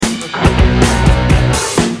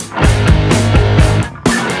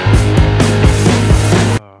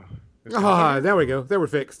there we go. There we're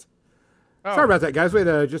fixed. Oh. Sorry about that, guys. We had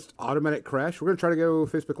a just automatic crash. We're going to try to go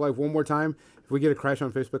Facebook Live one more time. If we get a crash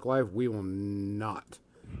on Facebook Live, we will not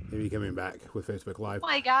be coming back with Facebook Live. Oh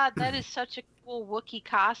my god, that is such a cool Wookiee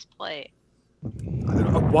cosplay.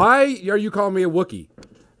 Why are you calling me a Wookiee?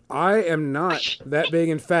 I am not that big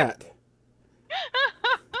and fat.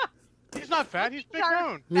 He's not fat. He's big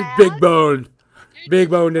boned. He's big boned. Big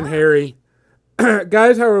boned and hairy.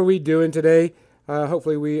 Guys, how are we doing today?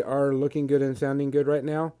 Hopefully we are looking good and sounding good right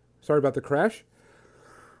now. Sorry about the crash.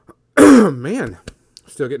 Man,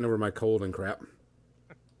 still getting over my cold and crap.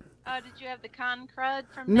 Did you have the con crud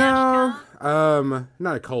from No, NashCon?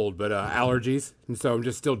 not a cold, but allergies. And so I'm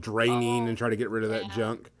just still draining and trying to get rid of that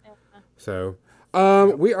junk. Yeah. So,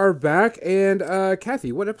 we are back. And,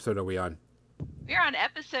 Kathy, what episode are we on? We're on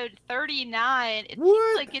episode 39. It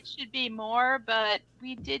What? seems like it should be more, but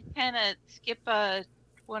we did kind of skip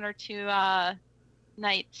one or two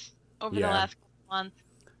nights over the last month.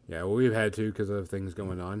 Yeah, well, we've had to because of things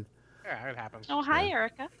going on. Yeah, it happens. Oh, hi,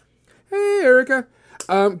 Erica. Hey, Erica.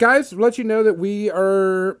 Guys, to let you know that we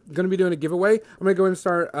are going to be doing a giveaway. I'm going to go ahead and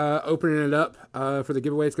start opening it up for the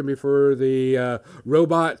giveaway. It's going to be for the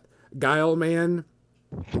Robot Guile Man,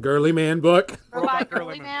 Girly Man book. Robot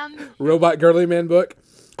Girly Man. Robot Girly Man book.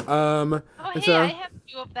 Oh, hey, so, I have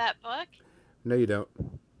 2 of that book. No, you don't.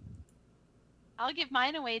 I'll give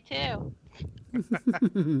mine away, too. So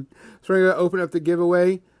we're going to open up the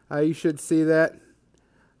giveaway. You should see that.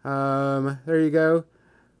 There you go.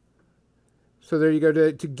 So there you go.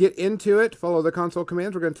 To get into it, follow the console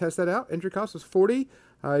commands. We're going to test that out. Entry cost is 40.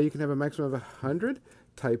 You can have a maximum of 100.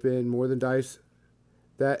 Type in more than dice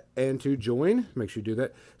that and to join. Make sure you do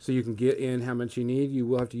that so you can get in how much you need. You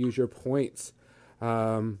will have to use your points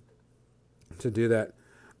to do that.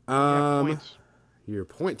 Points. Your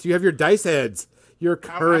points. You have your dice heads. Your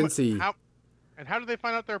currency. How do they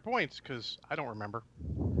find out their points? Because I don't remember.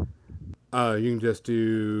 You can just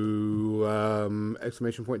do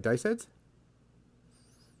exclamation point dice heads.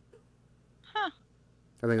 Huh.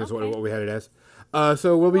 I think that's Okay. what we had it as.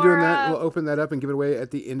 So we'll be doing that. Or, We'll open that up and give it away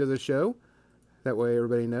at the end of the show. That way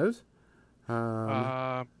everybody knows.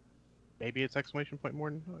 Maybe it's exclamation point more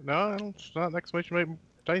than... No, it's not exclamation point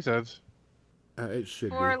dice heads. It should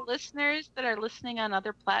For be. listeners that are listening on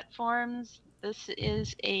other platforms, this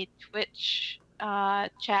is a Twitch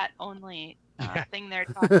chat only thing they're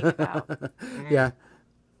talking about. Yeah.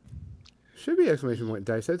 Should be exclamation point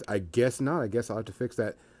dice heads. I guess not. I guess I'll have to fix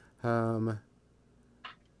that.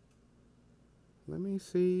 Let me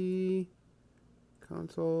see.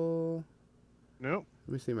 Console. Nope.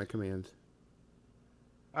 Let me see my commands.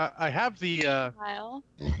 I have the... Kyle.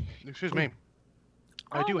 Excuse me.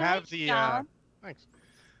 I Oh, do have nice, the... John. Thanks.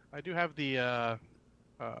 I do have the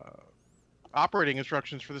operating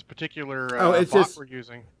instructions for this particular it's bot just- we're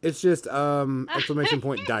using. It's just exclamation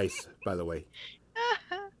point dice, by the way.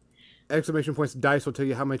 Exclamation points dice will tell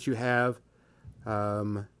you how much you have.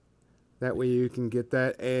 That way you can get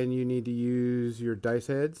that, and you need to use your dice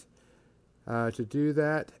heads to do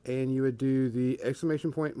that. And you would do the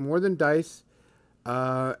exclamation point more than dice,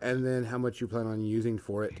 and then how much you plan on using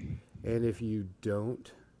for it. And if you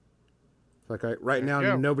don't, like right now,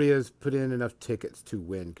 go. nobody has put in enough tickets to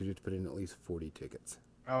win because you have to put in at least 40 tickets.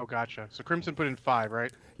 Oh, gotcha. So Crimson put in 5,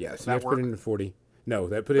 right? Yeah, so That you have to work? put in 40. No,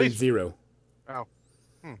 that put in Please. 0. Oh.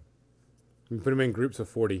 You put them in groups of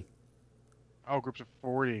 40. Oh, groups of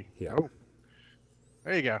 40. Yeah. Oh.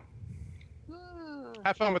 There you go. Ooh.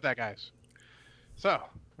 Have fun with that, guys. So,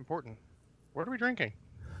 important. What are we drinking?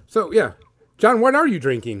 So, yeah. John, what are you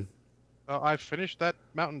drinking? I finished that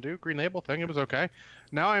Mountain Dew Green Label thing. It was okay.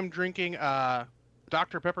 Now I'm drinking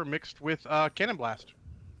Dr. Pepper mixed with Cannon Blast.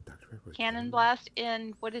 Dr. Pepper. Cannon Blast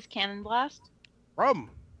in... What is Cannon Blast? Rum.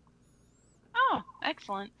 Oh,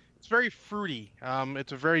 excellent. It's very fruity.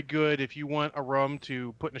 It's a very good, if you want a rum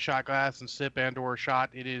to put in a shot glass and sip and or a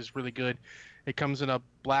shot, it is really good. It comes in a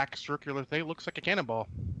black circular thing. It looks like a cannonball.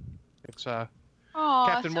 It's Oh,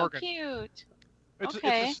 Captain so Morgan. cute. It's,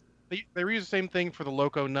 Okay. it's they reuse the same thing for the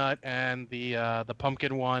Loco Nut and the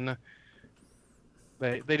pumpkin one.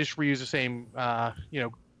 They just reuse the same cap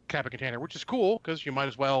and container, which is cool because you might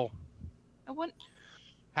as well I won-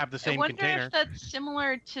 have the I same wonder container. if that's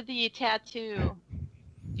similar to the tattoo.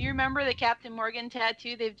 Do you remember the Captain Morgan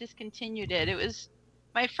tattoo? They've discontinued it. It was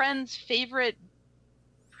my friend's favorite,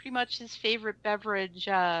 pretty much his favorite beverage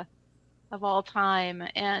of all time,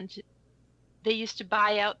 and they used to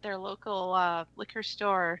buy out their local liquor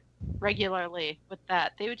store regularly with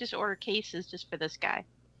that. They would just order cases just for this guy.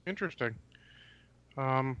 Interesting.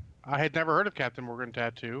 I had never heard of Captain Morgan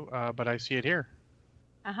tattoo, but I see it here.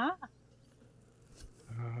 Uh-huh.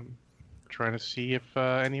 trying to see if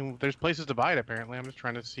there's places to buy it. Apparently, I'm just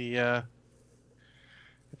trying to see if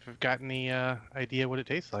I've got any idea what it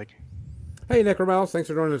tastes like. Hey, Necromouse, thanks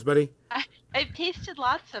for joining us, buddy. I've tasted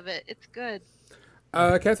lots of it. It's good.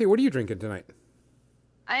 Kathy, what are you drinking tonight?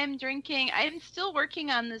 I'm still working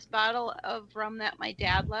on this bottle of rum that my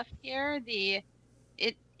dad left here.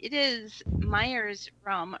 It is Myers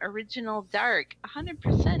rum, original dark,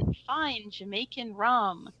 100% fine Jamaican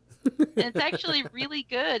rum. And it's actually really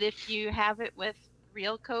good if you have it with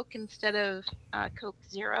real Coke instead of Coke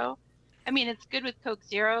Zero. I mean, it's good with Coke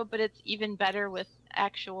Zero, but it's even better with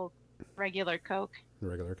actual regular Coke.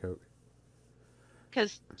 Regular Coke.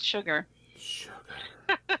 Because sugar.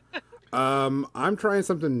 I'm trying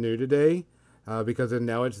something new today because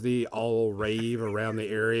now it's the all rave around the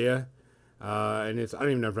area. And it's, I don't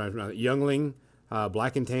even know if I'm pronouncing it, Youngling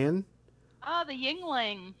Black and Tan. Oh, the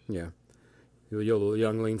Yingling. Yeah. The little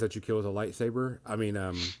younglings that you kill with a lightsaber. I mean,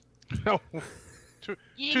 No, too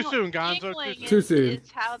soon, Gonzo. Yingling Too soon. Is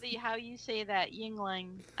how you say that,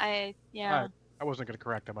 Yingling. I wasn't going to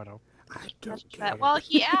correct him, I know. I don't get But, it. well,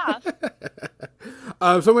 he asked. So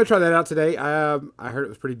I'm going to try that out today. I heard it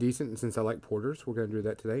was pretty decent, and since I like porters, we're going to do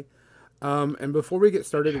that today. And before we get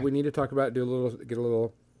started, we need to talk about, get a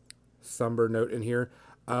little somber note in here.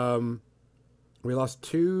 We lost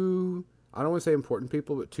two, I don't want to say important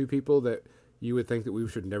people, but two people that you would think that we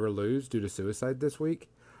should never lose due to suicide this week,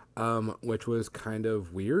 which was kind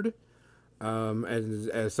of weird.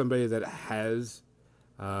 As somebody that has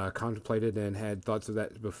contemplated and had thoughts of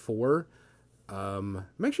that before,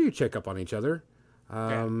 make sure you check up on each other.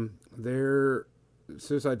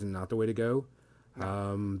 Suicide's not the way to go.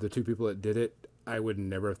 The two people that did it, I would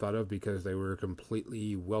never have thought of because they were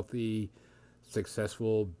completely wealthy,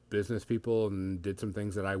 successful business people and did some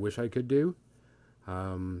things that I wish I could do.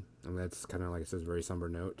 And that's kind of, like I said, a very somber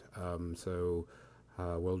note. So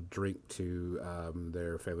we'll drink to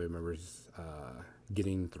their family members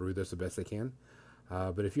getting through this the best they can.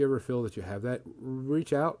 But if you ever feel that you have that,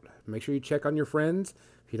 reach out. Make sure you check on your friends.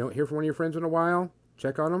 If you don't hear from one of your friends in a while,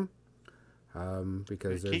 check on them.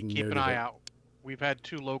 Because keep an eye out. We've had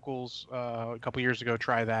two locals a couple years ago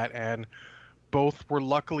try that, and both were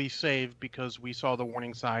luckily saved because we saw the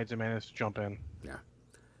warning signs and managed to jump in. Yeah.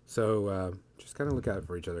 So just kind of look out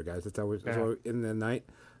for each other, guys. That's always in the night.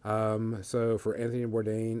 So for Anthony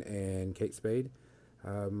Bourdain and Kate Spade,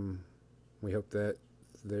 we hope that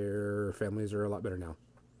their families are a lot better now.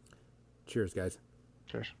 Cheers, guys.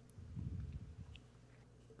 Cheers.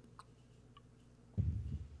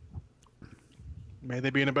 May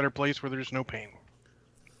they be in a better place where there's no pain.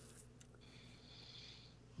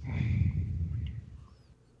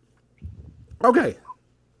 Okay.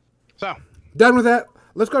 So, done with that.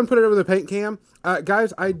 Let's go ahead and put it over the paint cam.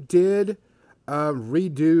 Guys, I did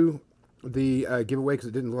redo the giveaway because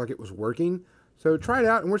it didn't look like it was working. So try it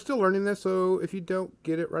out, and we're still learning this. So if you don't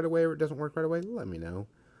get it right away or it doesn't work right away, let me know.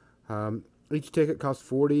 Each ticket costs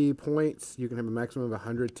 40 points. You can have a maximum of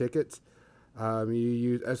 100 tickets. You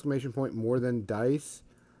use exclamation point more than dice.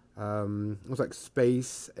 Looks like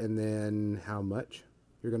space and then how much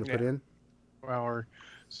you're going to put in. Well, or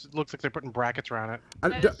it looks like they're putting brackets around it. I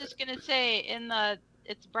was just going to say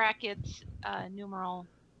it's brackets, numeral.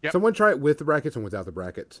 Yep. Someone try it with the brackets and without the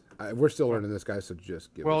brackets. We're still learning this, guys, so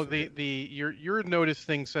just give us your notice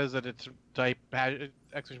thing says that it's type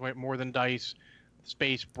exclamation point more than dice,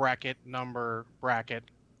 space bracket number bracket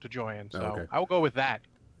to join. So okay. I will go with that.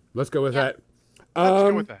 Let's go with that. Let's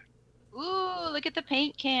go with that. Ooh, look at the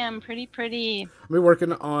paint cam. Pretty. I'm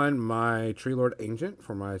working on my Tree Lord Ancient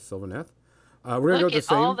for my Sylvaneth. We're going to go with the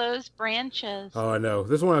same. Look at all those branches. Oh, I know.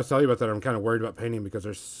 This is one I was telling you about that I'm kind of worried about painting because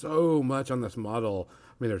there's so much on this model. I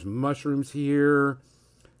mean, there's mushrooms here.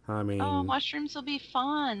 I mean... Oh, mushrooms will be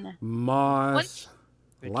fun. Moss.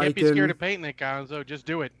 You can't be scared of painting it, Gonzo. Just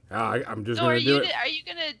do it. I'm just going to do it. Are you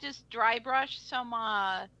going to just dry brush some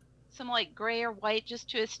like gray or white just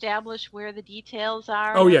to establish where the details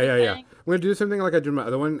are? Oh, yeah. I'm going to do the same thing like I did my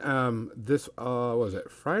other one. What was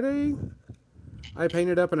it, Friday? I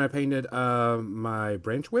painted up and I painted my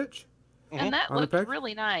Branch Witch. And that looked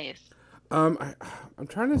really nice. I'm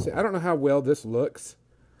trying to say, I don't know how well this looks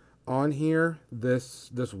on here,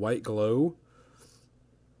 this white glow.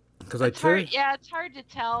 Because it's hard to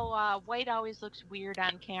tell. White always looks weird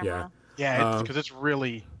on camera. Yeah, because it's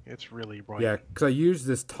really bright. Yeah, because I used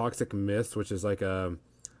this Toxic Mist, which is like a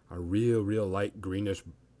real light greenish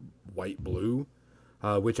white blue,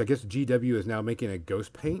 which I guess GW is now making a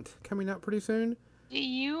ghost paint coming out pretty soon. Do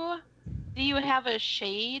you have a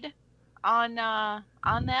shade on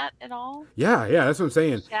that at all? Yeah, that's what I'm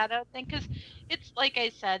saying. Shadow thing, because it's like I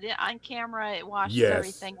said, on camera it washes Yes.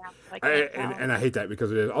 everything out, so I can't tell. And I hate that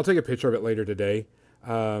because it is. I'll take a picture of it later today.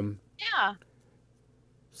 Yeah.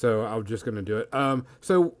 So I'm just going to do it.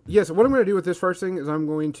 So, yes, what I'm going to do with this first thing is I'm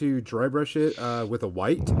going to dry brush it with a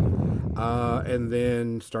white and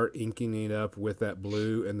then start inking it up with that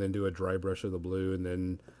blue and then do a dry brush of the blue and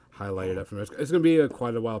then highlight it up from there. It's going to be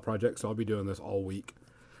quite a while project, so I'll be doing this all week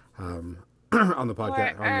on the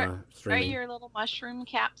podcast, on the Are streaming. your little mushroom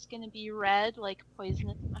caps going to be red like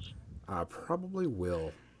poisonous mushroom? I probably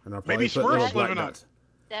will. And I'll Maybe probably put little Smurfs black live in 'em. dots.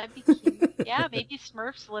 That'd be cute. Yeah, maybe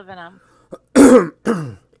Smurfs live in them.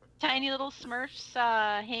 Tiny little Smurfs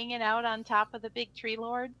hanging out on top of the big tree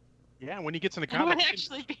lord. Yeah, when he gets in the That would comic,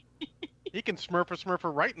 actually be. he can smurf a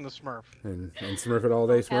smurfer right in the smurf. And Smurf it all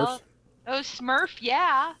day, Smurfs. Oh, Smurf,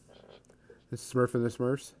 yeah. Smurf and the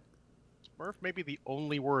Smurfs. Smurf may be the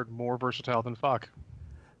only word more versatile than fuck.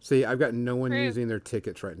 See, I've got no one True. using their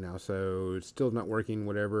tickets right now, so it's still not working.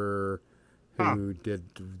 Whatever, who did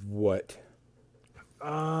what?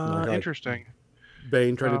 Okay. Interesting.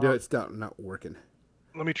 Bane tried to do it. It's still not working.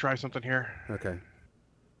 Let me try something here. Okay.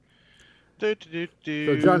 So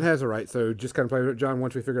So John has a right. So just kind of play with it, John.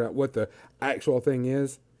 Once we figure out what the actual thing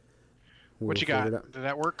is, what you figure got? it out. Did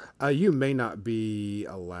that work? You may not be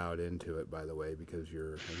allowed into it, by the way, because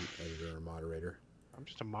you're an editor or moderator. I'm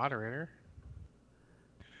just a moderator.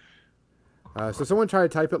 So someone try to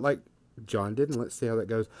type it like John did, and let's see how that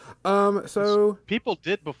goes. So People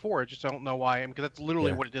did before. I just don't know why. Because that's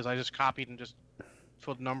literally Yeah. what it is. I just copied and just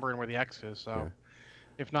filled the number in where the X is. So Yeah.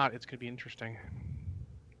 if not, it's going to be interesting.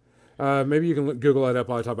 maybe you can Google it up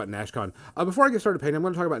while I talk about NashCon. Before I get started painting, I'm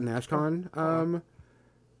going to talk about NashCon.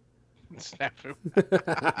 Snafu.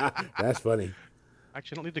 That's funny.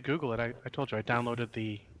 Actually, I don't need to Google it. I told you I downloaded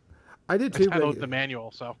the I did too. downloaded But, the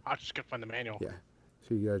manual, so I'm just gonna find the manual. Yeah.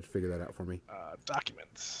 So you guys figure that out for me.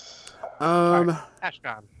 Documents.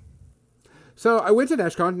 Ashcon. So I went to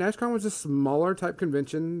NashCon. NashCon was a smaller type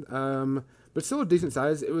convention, but still a decent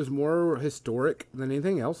size. It was more historic than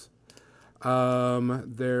anything else.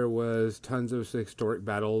 There was tons of historic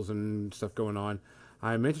battles and stuff going on.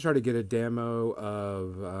 I meant to try to get a demo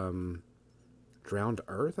of Drowned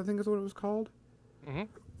Earth, I think is what it was called. Mm-hmm.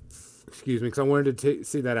 Excuse me, because I wanted to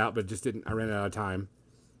see that out, but just didn't. I ran out of time.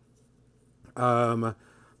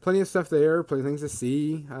 Plenty of stuff there, plenty of things to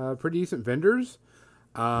see. Pretty decent vendors.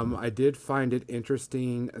 I did find it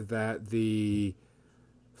interesting that the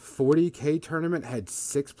 40K tournament had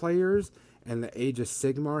 6 players and the Age of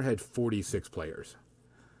Sigmar had 46 players,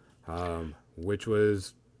 which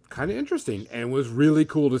was kind of interesting and was really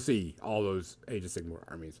cool to see all those Age of Sigmar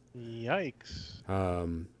armies. Yikes.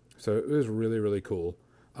 So it was really, really cool.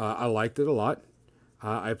 I liked it a lot.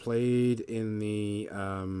 I played in the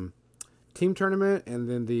team tournament and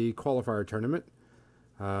then the qualifier tournament,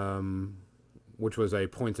 which was a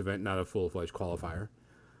points event, not a full-fledged qualifier,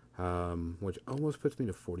 which almost puts me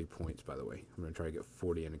to 40 points, by the way. I'm going to try to get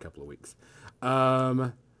 40 in a couple of weeks.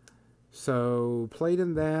 So played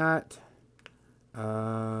in that.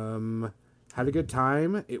 Had a good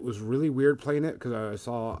time. It was really weird playing it because I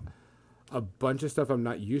saw a bunch of stuff I'm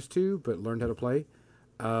not used to, but learned how to play.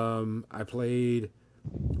 I played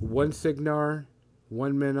 1 Signar,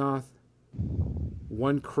 1 Menoth,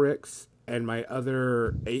 1 Crix, and my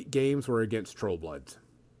other 8 games were against Trollbloods.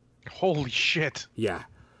 Holy shit. Yeah.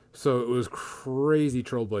 So it was crazy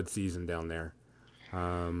Trollblood season down there,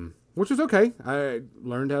 which was okay. I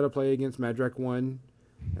learned how to play against Madrak 1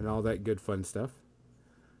 and all that good fun stuff.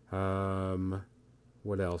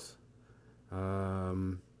 What else?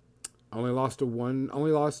 Only lost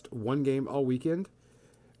one game all weekend.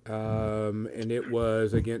 And it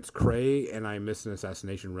was against Cray, and I missed an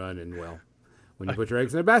assassination run. And well, when you put your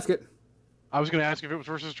eggs in a basket, I was going to ask if it was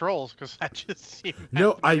versus trolls because that just seemed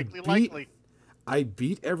No, likely. I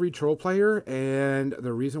beat every troll player, and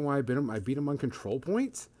the reason why I beat them on control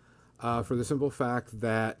points, for the simple fact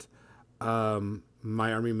that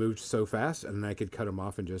my army moved so fast, and I could cut them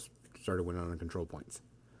off and just started winning on control points.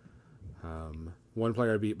 One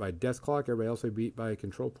player I beat by death clock, everybody else I beat by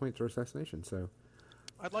control points or assassination. So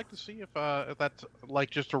I'd like to see if that's like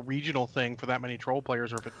just a regional thing for that many troll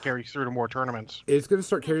players, or if it carries through to more tournaments. it's going to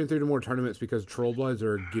start carrying through to more tournaments because Trollbloods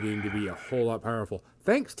are getting to be a whole lot powerful.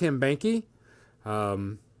 Thanks, Tim Banky,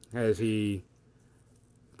 as he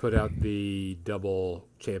put out the double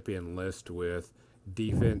champion list with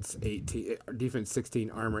defense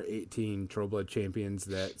 16, armor 18 Trollblood champions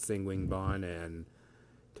that sing wing bond and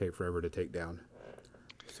take forever to take down.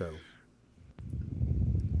 So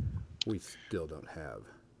we still don't have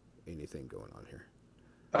anything going on here.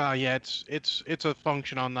 Yeah, it's a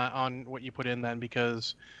function on that on what you put in then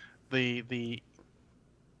because the the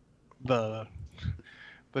the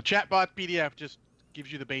the chatbot PDF just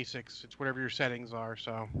gives you the basics. It's whatever your settings are.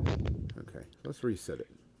 So Okay, let's reset it.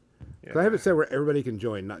 yeah, 'Cause I have it set where everybody can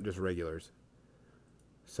join, not just regulars.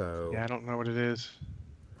 So yeah, I don't know what it is.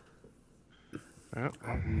 Oh.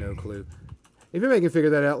 I have no clue. If anybody can figure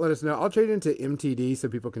that out, let us know. I'll change it into MTD so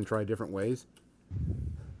people can try different ways.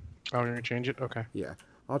 Oh, you're gonna change it? Okay. Yeah,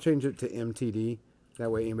 I'll change it to MTD. That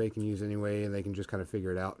way anybody can use anyway, and they can just kind of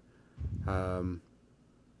figure it out.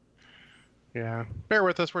 Yeah. Bear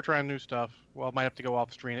with us. We're trying new stuff. Well, might have to go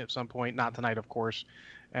off screen at some point. Not tonight, of course,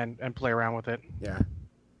 and play around with it. Yeah.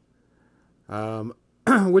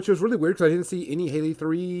 Which was really weird because I didn't see any Haley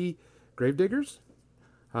 3 Gravediggers.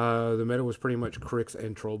 The meta was pretty much Cricks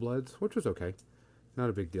and Trollbloods, which was okay. Not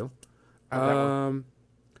a big deal.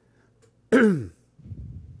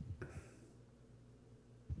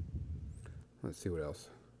 Let's see what else.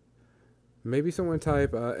 Maybe someone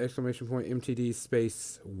type exclamation point MTD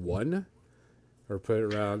space 1 or put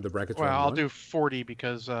it around the brackets. Well, around I'll 1. do 40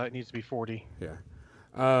 because it needs to be 40. Yeah.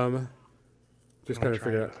 Just kind of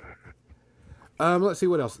figure it out. Let's see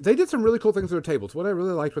what else. They did some really cool things with their tables. What I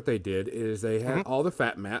really liked what they did is they had all the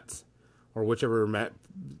fat mats, or whichever mat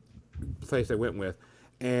place they went with,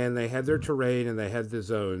 and they had their terrain and they had the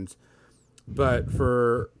zones. But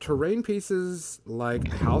for terrain pieces like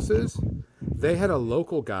houses, they had a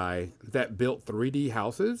local guy that built 3D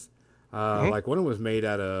houses. Like one of them was made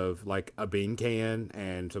out of like a bean can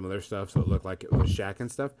and some other stuff, so it looked like it was a shack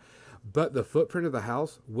and stuff. But the footprint of the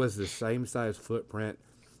house was the same size footprint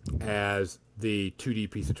as the 2D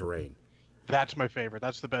piece of terrain. That's my favorite.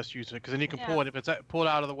 That's the best use of it because then you can pull it if it's pull it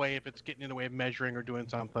out of the way if it's getting in the way of measuring or doing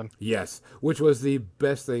something. Yes, which was the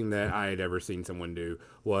best thing that I had ever seen someone do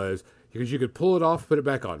was because you could pull it off, put it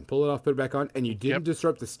back on, pull it off, put it back on, and you didn't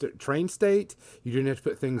disrupt the train state. You didn't have to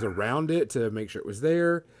put things around it to make sure it was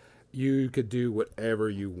there. You could do whatever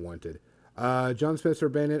you wanted. John Spencer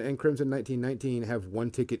Bandit and Crimson 1919 have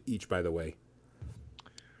 1 ticket each, by the way.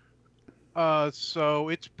 So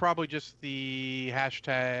it's probably just the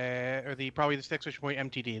hashtag or probably the exclamation point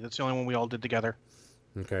MTD. That's the only one we all did together.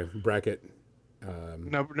 Okay, bracket.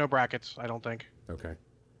 No brackets. I don't think. Okay.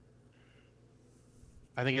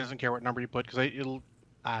 I think it doesn't care what number you put because it'll.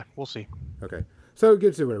 We'll see. Okay, so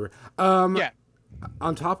get to whatever. Yeah.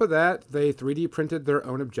 On top of that, they 3D printed their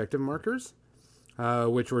own objective markers,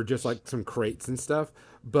 which were just like some crates and stuff.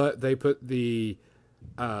 But they put the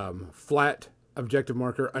flat objective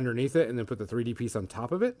marker underneath it and then put the 3D piece on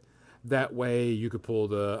top of it. That way you could pull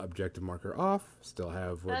the objective marker off, still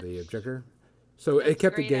have the objective. So it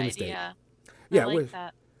kept the game state. Yeah, I like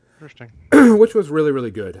that. Interesting. Which was really,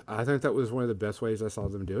 really good. I think that was one of the best ways I saw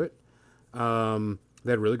them do it. They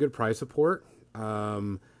had really good prize support.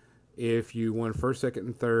 If you won first, second,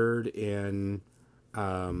 and third in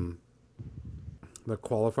the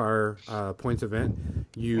qualifier points event,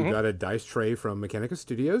 you got a dice tray from Mechanica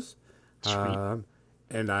Studios.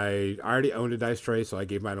 And I already owned a dice tray, so I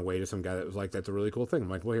gave mine away to some guy that was like, that's a really cool thing. I'm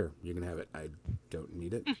like, well, here, you can have it. I don't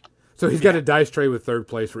need it. So he's got a dice tray with 3rd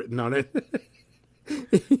place written on it.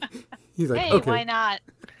 He's like, hey, okay. why not?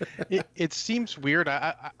 It seems weird.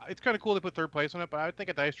 It's kind of cool to put 3rd place on it, but I would think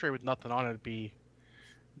a dice tray with nothing on it would be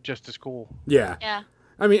just as cool. Yeah. Yeah.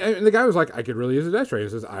 I mean, and the guy was like, I could really use a dice tray. He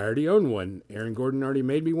says, I already own one. Aaron Gordon already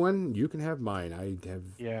made me one. You can have mine.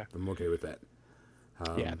 I'm okay with that.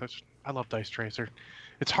 I love dice trays.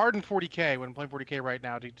 It's hard in 40K when I'm playing 40K right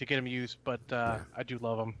now to get them used, but I do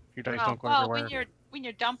love them. Your dice don't go everywhere. When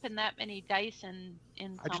you're dumping that many dice in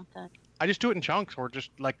something. I just do it in chunks, or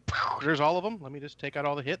just like, there's all of them. Let me just take out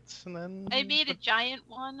all the hits, and then... I made a giant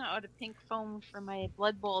one out of pink foam for my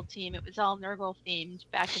Blood Bowl team. It was all Nurgle themed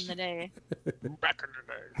back in the day.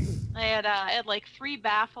 I had like 3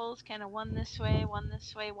 baffles, kind of one this way, one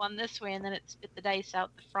this way, one this way, and then it spit the dice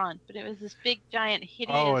out the front. But it was this big, giant,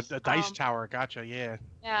 hideous... Oh, a dice tower. Gotcha, yeah.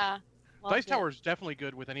 Yeah. Dice tower is definitely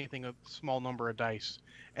good with anything a small number of dice.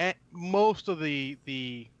 And most of the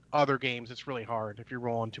other games, it's really hard if you're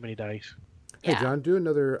rolling too many dice. Hey, John, do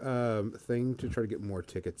another thing to try to get more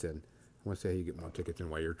tickets in. I want to say how you get more tickets in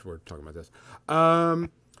while we're talking about this.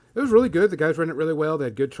 It was really good. The guys ran it really well. They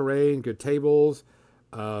had good terrain, good tables,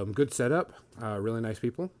 good setup, really nice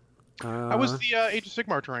people. How was the Age of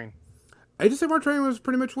Sigmar terrain? Age of Sigmar terrain was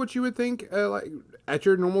pretty much what you would think like at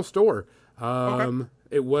your normal store. Okay.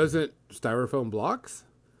 It wasn't styrofoam blocks,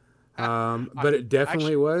 but it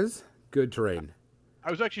definitely was good terrain. I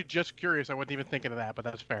was actually just curious. I wasn't even thinking of that, but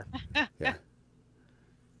that's fair. Yeah.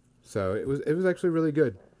 So it was actually really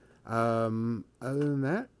good. Other than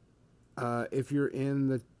that, if you're in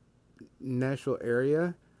the Nashville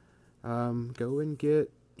area, go and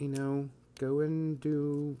get, go and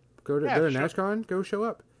go to Yeah, go to sure. NashCon. Go show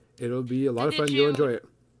up. It'll be a lot And of fun. did You'll you? enjoy it.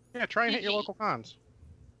 Yeah, try and Did hit your you? local cons.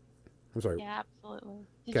 I'm sorry. Yeah, absolutely.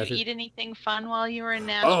 Did Kathy? you eat anything fun while you were in Oh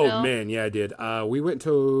Nashville? man, yeah, I did. We went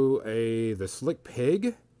to the Slick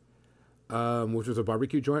Pig, which was a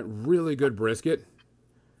barbecue joint. Really good brisket.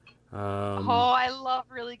 Oh, I love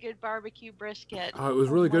really good barbecue brisket. It was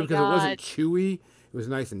Oh really good my because it wasn't God. chewy. It was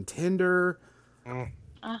nice and tender. Mm,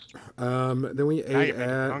 Uh, Then we now ate you're making me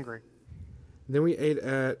at hungry.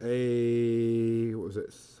 a what was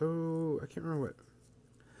it? So I can't remember what.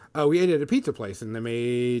 Oh, we ate at a pizza place and they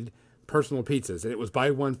made personal pizzas, and it was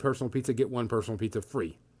buy one personal pizza get one personal pizza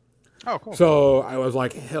free. Oh, cool. So I was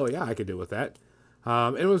like, hell yeah, I could do with that.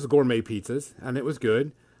 It was gourmet pizzas, and it was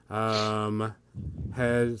good.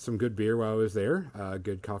 Had some good beer while I was there.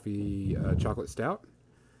 Good coffee, chocolate stout.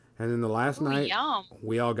 And then the last ooh, night, yum.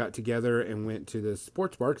 we all got together and went to the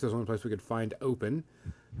sports bar because it was the only place we could find open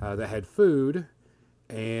that had food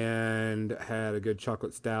and had a good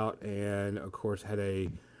chocolate stout and, of course, had a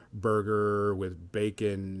burger with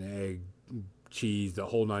bacon, egg, cheese, the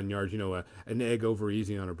whole 9 yards. An egg over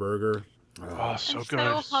easy on a burger. Oh, so I'm good.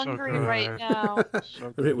 so So hungry good. right now. So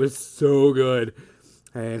And good. it was so good.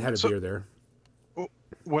 And had a So- beer there.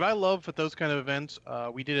 What I love at those kind of events,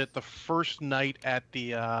 we did it the first night at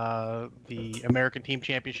the American Team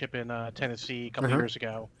Championship in Tennessee a couple Uh-huh. years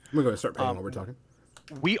ago. I'm going to start paying Um, while we're talking.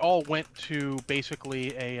 We all went to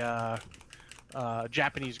basically a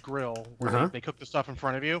Japanese grill where Uh-huh. they cook the stuff in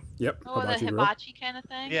front of you. Yep. Oh, the hibachi grill. hibachi kind of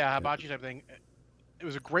thing? Yeah, hibachi type thing. It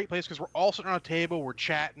was a great place because we're all sitting around a table, we're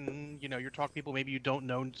chatting. You're talking to people maybe you don't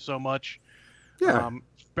know so much. Yeah.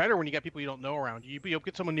 Better when you got people you don't know around you. You'll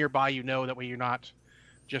get someone nearby that way you're not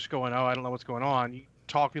just going, oh, I don't know what's going on. You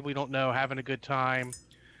talk to people you don't know, having a good time.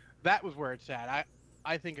 That was where it's at.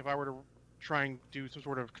 I think if I were to try and do some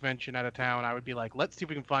sort of convention out of town, I would be like, let's see if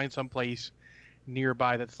we can find some place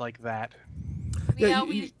nearby that's like that. We Yeah,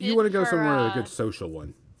 always you did want to go for, somewhere a good social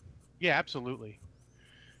one. Yeah, absolutely.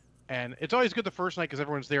 And it's always good the first night because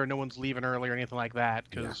everyone's there, no one's leaving early or anything like that.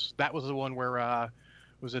 Because that was the one where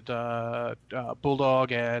was it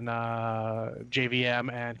Bulldog and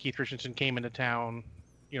JVM and Keith Christensen came into town,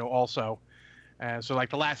 also. And so like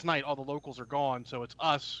the last night, all the locals are gone, so it's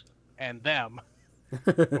us and them.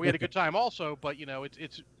 And we had a good time also, but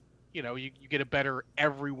it's you get a better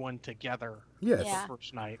everyone together Yes. Yeah. the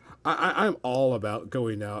first night. I'm all about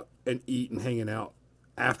going out and eat and hanging out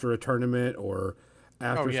after a tournament or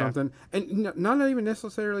after yeah. something. And not even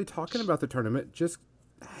necessarily talking about the tournament, just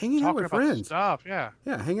hanging out Talking with about friends. stuff, yeah.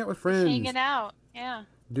 Yeah, hang out with Just friends. hanging out. Yeah.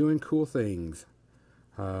 Doing cool things.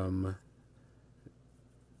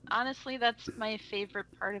 Honestly, that's my favorite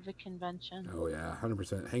part of a convention. Oh yeah,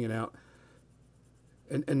 100%. Hanging out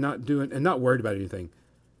and not worried about anything.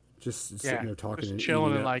 Just sitting there talking just and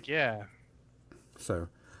chilling eating and it up. So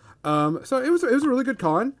it was a really good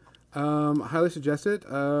con. Highly suggest it.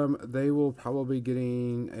 They will probably be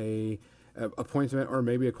getting a points event or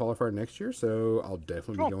maybe a qualifier next year, so I'll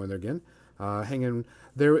definitely Cool. be going there again. Hanging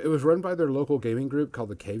there, it was run by their local gaming group called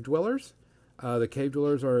the Cave Dwellers. The Cave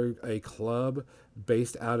Dwellers are a club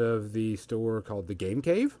based out of the store called the Game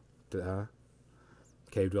Cave.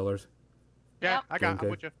 Cave Dwellers. Yeah, Yep. I'm Okay.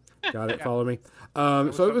 with you. Got it. Yeah. Follow me.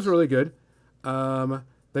 was So it was fun. really good.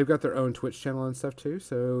 They've got their own Twitch channel and stuff too,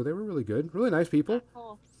 so they were really good. Really nice people.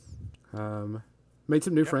 Cool. Made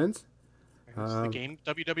some new Yep. friends. It's the game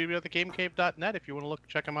www.thegamecave.net if you want to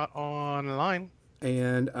check them out online.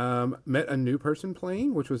 And met a new person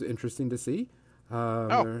playing, which was interesting to see.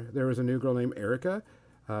 There was a new girl named Erica,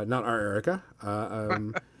 not our Erica,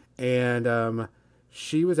 and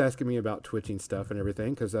she was asking me about twitching stuff and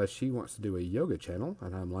everything because she wants to do a yoga channel,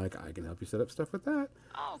 and I'm like, I can help you set up stuff with that.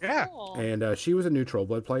 Oh, Yeah. cool. And she was a new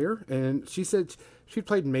Trollblood player, and she said she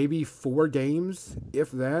played maybe 4 games, if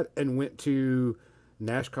that, and went to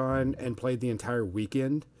NashCon and played the entire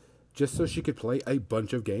weekend just so she could play a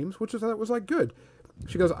bunch of games, which I thought was like good.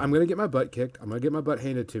 She goes, I'm going to get my butt kicked, I'm going to get my butt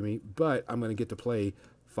handed to me, but I'm going to get to play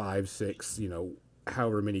 5, 6,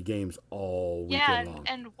 however many games all Yeah, weekend long.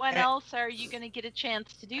 and when Eh. else are you going to get a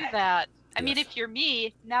chance to do that? I mean, Yes. if you're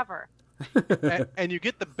me, never. And you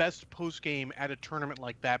get the best post game at a tournament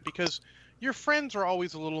like that because your friends are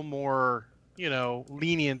always a little more,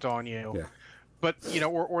 lenient on you. Yeah. But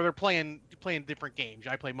or they're playing different games.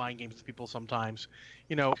 I play mind games with people sometimes,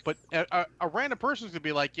 But a random person's gonna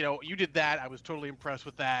be like, you did that. I was totally impressed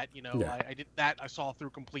with that. Yeah. I did that. I saw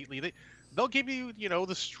through completely. They'll give you,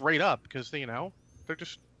 the straight up because they're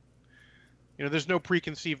just You know, there's no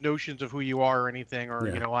preconceived notions of who you are or anything, or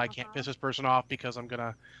Yeah. you know, I can't piss this person off because I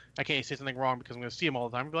can't say something wrong because I'm gonna see him all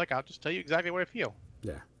the time. I'd be like, I'll just tell you exactly what I feel.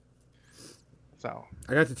 Yeah. So,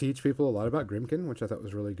 I got to teach people a lot about Grimkin, which I thought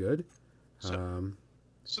was really good. so,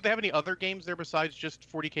 so they have any other games there besides just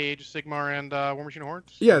 40k Age of Sigmar and War Machine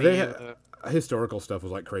Hordes? Yeah, Any, they historical stuff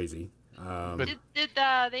was like crazy. But- Did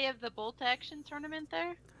they have the bolt action tournament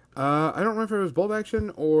there? I don't remember if it was Bolt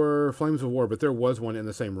Action or Flames of War, but there was one in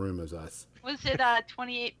the same room as us. Was it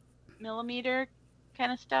 28 millimeter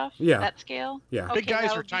kind of stuff? Yeah. That scale? Yeah. Okay, Big guys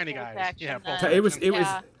that or would be tiny bolt guys? action Yeah, then. bolt It was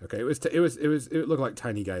Yeah. okay. It looked like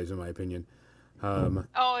tiny guys in my opinion.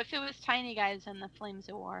 Oh, if it was tiny guys in the Flames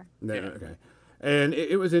of War. No, Yeah. okay. And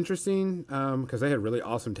it was interesting because they had really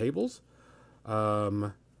awesome tables.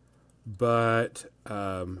 But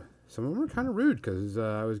some of them were kind of rude because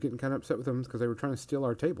I was getting kind of upset with them because they were trying to steal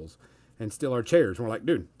our tables and steal our chairs. And we're like,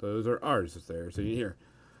 dude, those are ours. It's there, sitting here.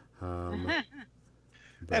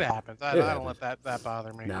 It happens. I don't let that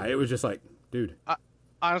bother me. Nah, it was just like, dude.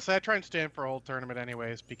 Honestly, I try and stand for a whole tournament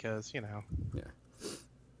anyways because, you know. Yeah.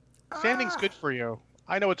 Standing's good for you.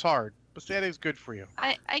 I know it's hard, but standing's good for you.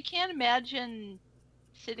 I can't imagine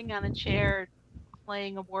sitting on a chair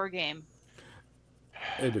playing a war game.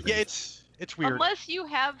 It depends. Yeah, it's weird. Unless you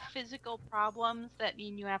have physical problems that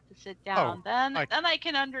mean you have to sit down, then I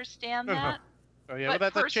can understand that. Oh yeah,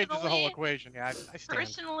 but that changes the whole personally- equation. Yeah, I stand.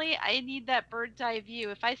 Personally, I need that bird's eye view.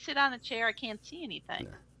 If I sit on a chair, I can't see anything.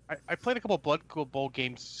 I played a couple of Blood Bowl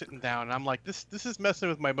games sitting down, and I'm like, this is messing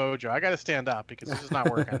with my mojo. I got to stand up because this is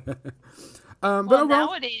not working. But Well, overall,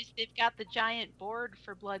 nowadays they've got the giant board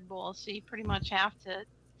for Blood Bowl, so you pretty much have to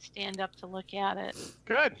stand up to look at it.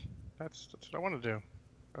 Good. That's what I want to do.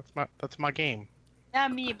 That's my game. Yeah,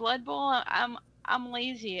 me Blood Bowl. I'm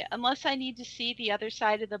lazy. Unless I need to see the other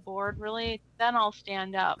side of the board, really, then I'll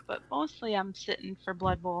stand up. But mostly I'm sitting for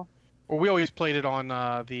Blood Bowl. Well, we always played it on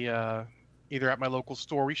either at my local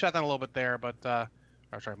store. We shut down a little bit there, but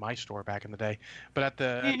or sorry, my store back in the day. But at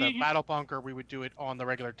the Battle Bunker, we would do it on the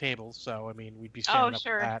regular tables. So I mean, we'd be standing Oh, up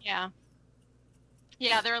sure, at that. yeah.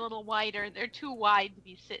 Yeah, they're a little wider. They're too wide to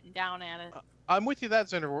be sitting down at it. I'm with you that,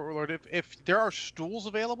 Xander Warlord. If there are stools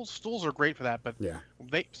available, stools are great for that. But yeah.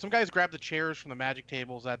 some guys grab the chairs from the Magic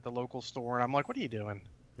tables at the local store, and I'm like, what are you doing?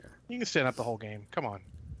 Yeah. You can stand up the whole game. Come on.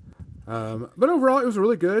 But overall, it was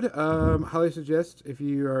really good. Highly suggest if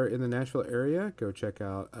you are in the Nashville area, go check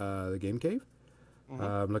out the Game Cave.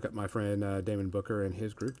 Mm-hmm. Look at my friend Damon Booker and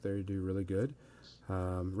his group. They do really good.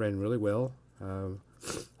 Ran really well.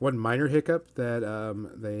 One minor hiccup that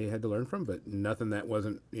they had to learn from, but nothing that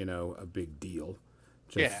wasn't, a big deal.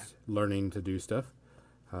 Just learning to do stuff.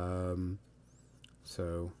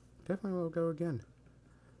 So definitely will go again.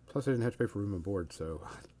 Plus, I didn't have to pay for room and board, so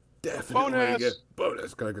definitely Bonus! get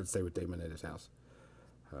bonus. Because I could stay with Damon at his house.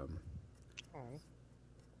 And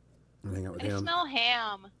hang out with I him. smell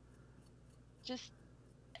ham. Just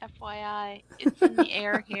FYI, it's in the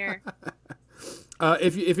air here.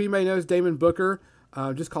 If anybody knows Damon Booker,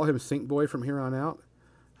 just call him Sink Boy from here on out.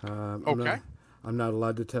 Okay. I'm not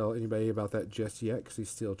allowed to tell anybody about that just yet because he's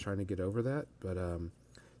still trying to get over that. But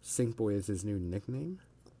Sink Boy is his new nickname.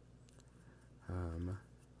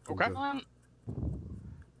 Okay. Um,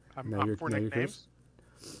 I'm Now up you're- for now you're nicknames.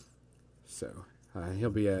 So he'll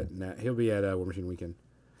be at War Machine Weekend.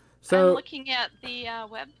 I'm So looking at the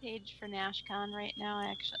web page for NashCon right now,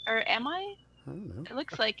 actually. Or am I? I don't know. It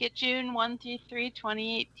looks like it. June 1 through 3,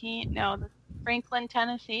 2018. No, Franklin,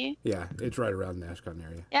 Tennessee. Yeah, it's right around the Nashcon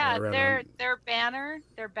area. Yeah, Right around their banner,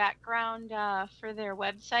 their background for their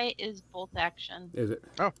website is Bolt Action. Is it?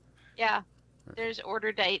 Yeah, there's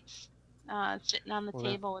order dates sitting on the Well,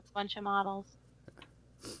 table with a bunch of models.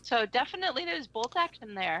 So definitely there's Bolt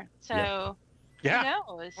Action there. So Yeah.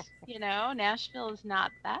 who knows? Nashville is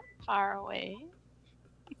not that far away.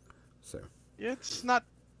 So It's not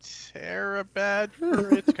bad.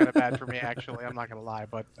 It's kind of bad for me, actually. I'm not gonna lie,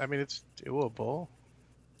 but I mean, it's doable.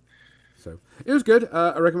 it was good.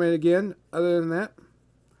 I recommend it again. Other than that,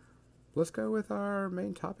 let's go with our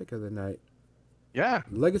main topic of the night: Yeah.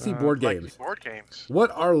 legacy board Legacy games. Board games.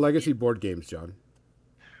 What are legacy board games, John?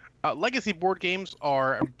 Legacy board games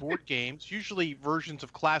are board games, usually versions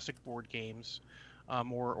of classic board games,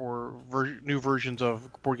 or new versions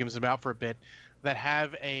of board games that have been out for a bit, that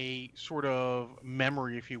have a sort of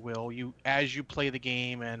memory, if you will. As you play the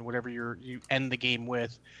game and whatever you end the game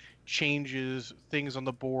with, changes things on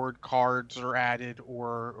the board, cards are added,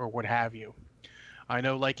 or what have you. I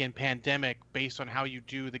know, like in Pandemic, based on how you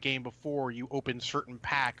do the game before, you open certain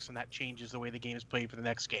packs, and that changes the way the game is played for the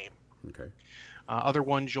next game. Okay. Other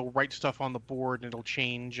ones, you'll write stuff on the board, and it'll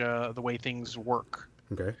change the way things work.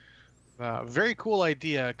 Okay. Very cool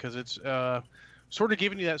idea because it's sort of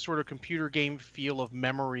giving you that sort of computer game feel of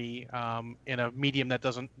memory in a medium that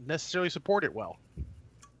doesn't necessarily support it well.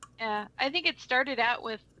 Yeah, I think it started out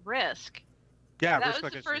with Risk. Yeah, That Risk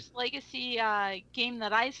was the Legacy. first Legacy game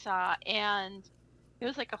that I saw, and it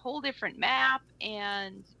was like a whole different map.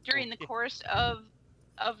 And during the course of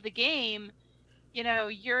the game, you know,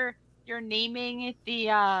 you're naming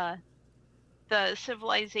the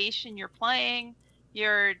civilization you're playing.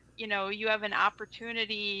 You have an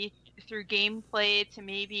opportunity through gameplay to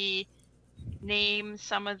maybe name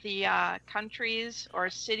some of the countries or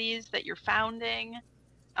cities that you're founding.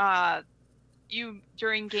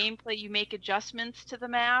 During gameplay you make adjustments to the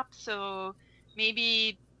map, so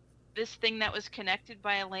maybe this thing that was connected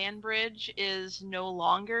by a land bridge is no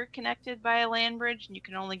longer connected by a land bridge, and you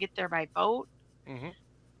can only get there by boat. Mm-hmm.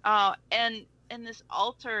 And this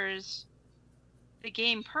alters the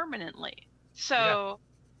game permanently. So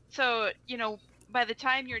by the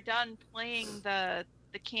time you're done playing the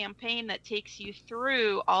campaign that takes you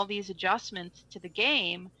through all these adjustments to the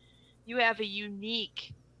game, you have a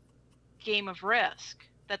unique game of Risk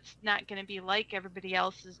that's not going to be like everybody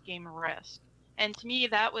else's game of Risk. And to me,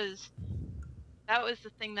 that was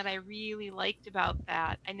the thing that I really liked about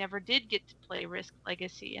that. I never did get to play Risk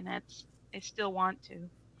Legacy, and I still want to.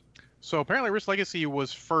 So apparently Risk Legacy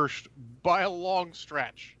was first by a long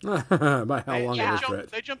stretch. By how long a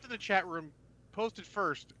stretch? They jumped in the chat room, posted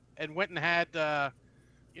first, and went and had,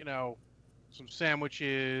 some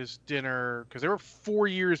sandwiches, dinner, because they were 4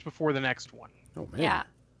 years before the next one. Oh, man. Yeah.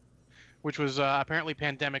 Which was apparently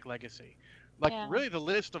Pandemic Legacy. Really, the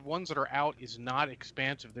list of ones that are out is not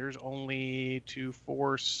expansive. There's only 2,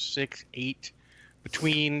 4, 6, 8,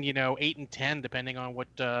 between 8 and 10, depending on what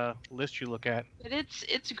list you look at. But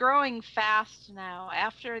it's growing fast now.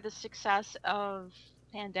 After the success of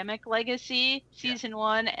Pandemic Legacy Season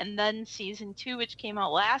 1 and then Season 2, which came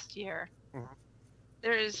out last year,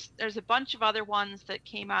 there's a bunch of other ones that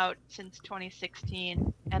came out since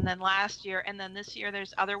 2016, and then last year, and then this year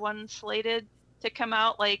there's other ones slated to come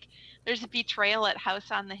out. Like there's a Betrayal at House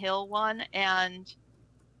on the Hill one, and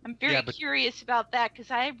I'm very curious about that because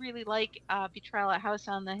I really like Betrayal at House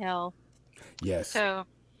on the Hill. Yes. So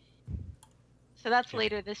that's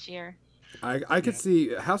later this year. I could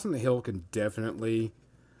see House on the Hill can definitely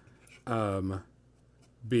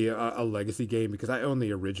be a legacy game because I own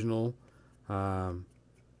the original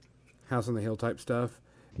House on the Hill type stuff,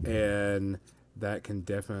 and that can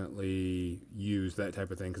definitely use that type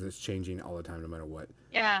of thing because it's changing all the time no matter what.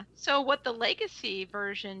 Yeah. So what the legacy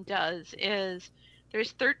version does is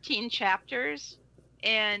there's 13 chapters,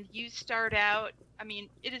 and you start out,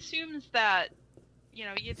 it assumes that, you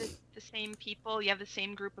have the same people, you have the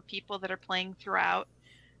same group of people that are playing throughout,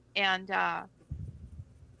 and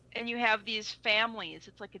you have these families.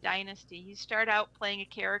 It's like a dynasty. You start out playing a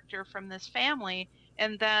character from this family,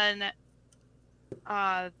 and then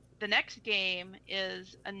the next game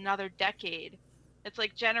is another decade. It's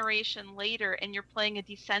like generation later, and you're playing a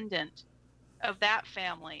descendant of that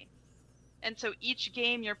family. And so each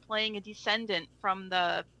game you're playing a descendant from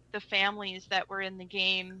the families that were in the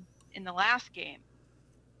game in the last game.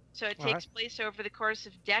 So it takes place over the course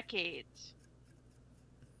of decades.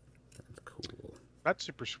 That's cool. That's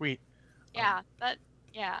super sweet. Yeah,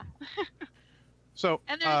 So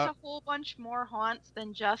and there's a whole bunch more haunts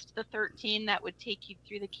than just the 13 that would take you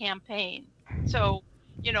through the campaign. So,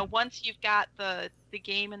 once you've got the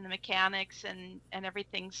game and the mechanics and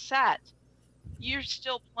everything set, you're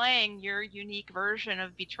still playing your unique version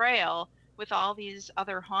of Betrayal with all these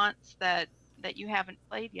other haunts that you haven't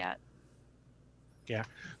played yet. Yeah.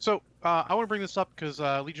 So I want to bring this up because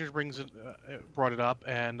Legion brought it up,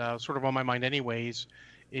 and sort of on my mind anyways,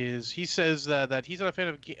 is he says that he's not a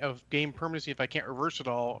fan of game permanency if I can't reverse it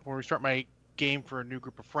all when we start my game for a new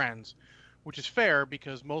group of friends, which is fair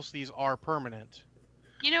because most of these are permanent.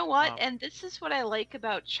 You know what? And this is what I like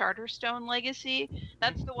about Charterstone Legacy.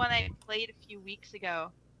 That's the one I played a few weeks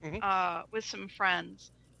ago with some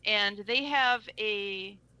friends, and they have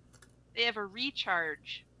a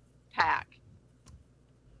recharge pack.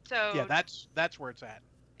 So yeah, that's where it's at.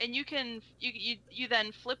 And you can you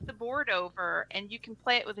then flip the board over, and you can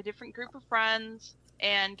play it with a different group of friends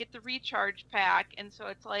and get the recharge pack, and so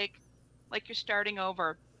it's like you're starting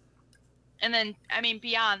over. And then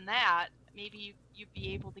beyond that, maybe you'd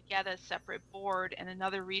be able to get a separate board and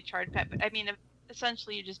another recharge pack. But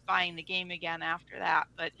essentially you're just buying the game again after that.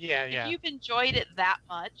 But if you've enjoyed it that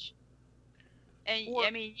much, and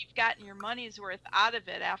you've gotten your money's worth out of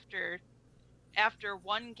it after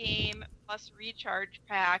one game plus recharge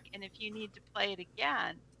pack, and if you need to play it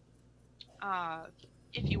again,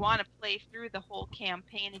 if you want to play through the whole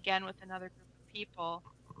campaign again with another group of people,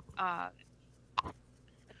 at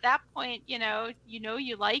that point, you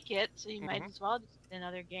like it, so you might Mhm. as well just get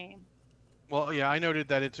another game. Well, yeah, I noted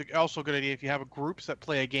that it's also a good idea if you have groups that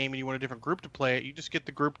play a game and you want a different group to play it, you just get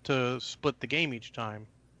the group to split the game each time.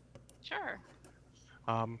 Sure.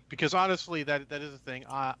 Because honestly, that is a thing.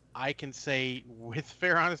 I can say with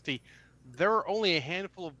fair honesty, there are only a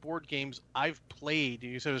handful of board games I've played.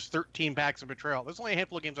 You said there's 13 packs of Betrayal. There's only a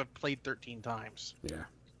handful of games I've played 13 times. Yeah.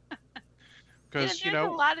 Because, There's a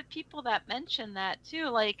lot of people that mention that too.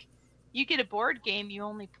 Like, you get a board game, you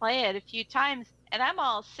only play it a few times, and I'm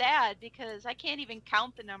all sad because I can't even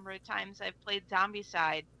count the number of times I've played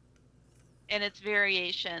Zombicide and its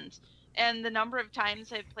variations, and the number of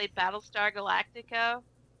times I've played Battlestar Galactica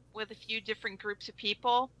with a few different groups of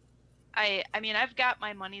people. I mean, I've got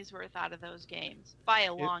my money's worth out of those games by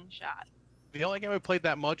a long shot. The only game I played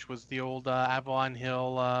that much was the old Avalon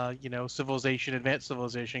Hill, Civilization, Advanced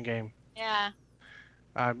Civilization game. Yeah.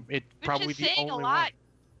 It Which probably is the saying only a lot, one.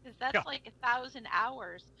 because that's like 1,000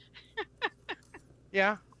 hours.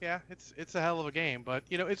 Yeah, it's a hell of a game, but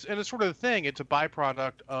it's sort of the thing. It's a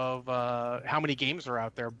byproduct of how many games are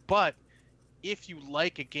out there. But if you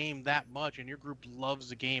like a game that much and your group loves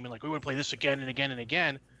the game and like we want to play this again and again and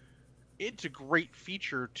again, it's a great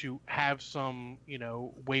feature to have some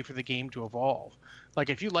way for the game to evolve.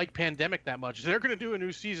 Like if you like Pandemic that much, they're going to do a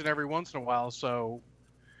new season every once in a while, so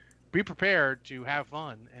be prepared to have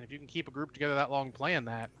fun. And if you can keep a group together that long playing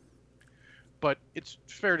that. But it's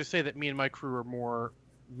fair to say that me and my crew are more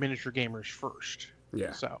miniature gamers first.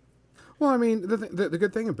 Yeah. So. Well, I mean, the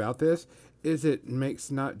good thing about this is it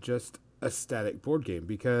makes not just a static board game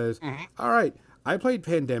because, all right, I played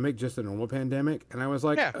Pandemic, just a normal Pandemic, and I was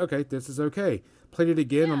like, okay, this is okay. Played it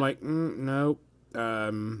again, I'm like, no,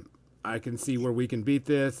 I can see where we can beat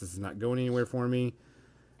this. This is not going anywhere for me.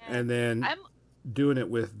 And then doing it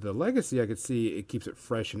with the Legacy, I could see it keeps it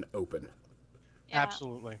fresh and open. Yeah.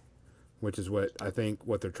 Absolutely. Which is what I think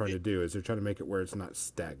what they're trying to do is they're trying to make it where it's not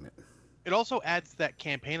stagnant. It also adds that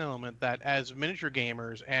campaign element that as miniature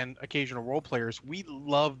gamers and occasional role players, we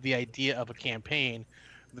love the idea of a campaign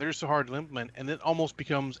that is so hard to implement, and it almost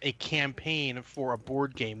becomes a campaign for a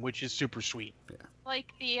board game, which is super sweet.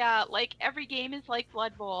 Yeah. Like every game is like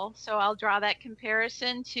Blood Bowl, so I'll draw that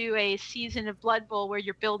comparison to a season of Blood Bowl where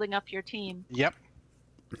you're building up your team. Yep.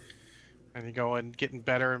 And you go and getting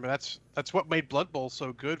better, and that's what made Blood Bowl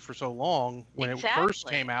so good for so long when it first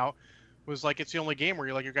came out. Was like it's the only game where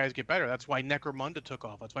you're like your guys get better. That's why Necromunda took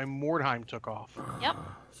off. That's why Mordheim took off. Yep.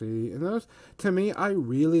 See, and those to me, I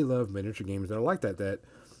really love miniature games that are like that. That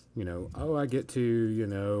I get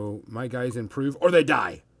to my guys improve or they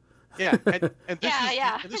die. Yeah, and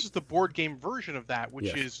this is the board game version of that,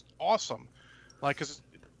 which is awesome. Like, because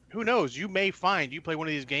who knows? You may find you play one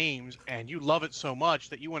of these games and you love it so much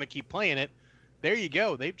that you want to keep playing it. There you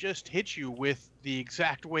go. They've just hit you with the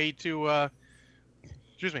exact way to,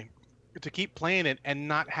 to keep playing it and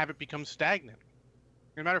not have it become stagnant.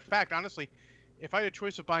 As a matter of fact, honestly, if I had a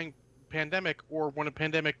choice of buying Pandemic or one of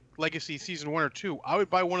Pandemic Legacy Season 1 or 2, I would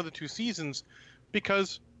buy one of the two seasons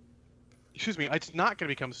because, it's not going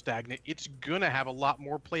to become stagnant. It's going to have a lot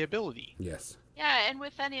more playability. Yes. Yeah, and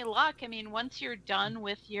with any luck, I mean, once you're done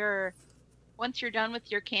with your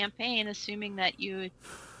campaign, assuming that you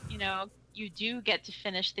do get to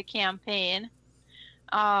finish the campaign,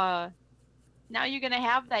 now you're going to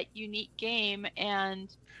have that unique game, and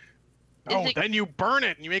then you burn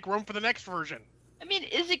it and you make room for the next version. I mean,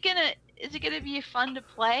 is it gonna be fun to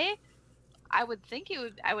play? I would think it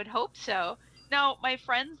would. I would hope so. Now, my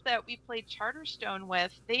friends that we played Charterstone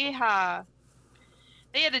with, they had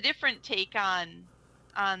a different take on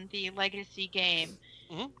the Legacy game.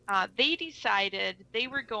 Mm-hmm. They decided they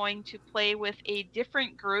were going to play with a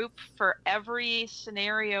different group for every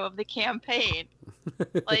scenario of the campaign,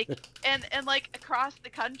 and across the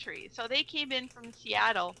country. So they came in from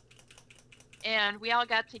Seattle, and we all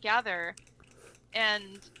got together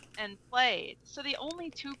and played. So the only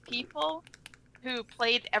two people who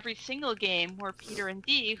played every single game were Peter and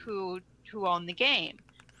Dee, who owned the game,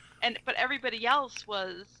 but everybody else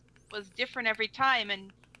was different every time,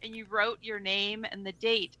 and you wrote your name and the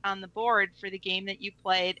date on the board for the game that you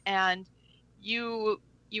played, and you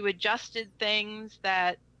adjusted things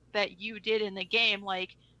that you did in the game.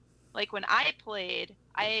 Like when I played,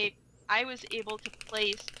 I was able to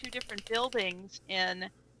place two different buildings in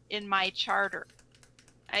my charter.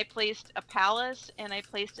 I placed a palace and I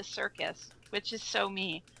placed a circus, which is so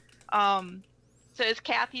me. So it's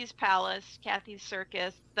Kathy's palace, Kathy's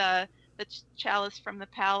circus. The chalice from the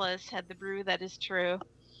palace had the brew that is true.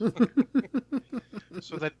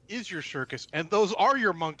 So that is your circus, and those are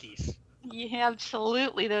your monkeys. Yeah,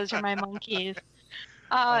 absolutely. Those are my monkeys.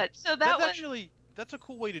 So that That's was actually that's a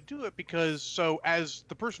cool way to do it because so as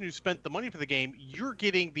the person who spent the money for the game, you're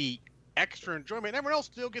getting the extra enjoyment. Everyone else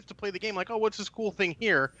still gets to play the game like, oh, what's this cool thing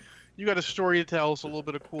here? You got a story to tell, so a little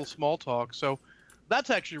bit of cool small talk. So that's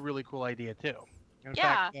actually a really cool idea too. In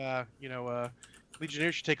Yeah. fact,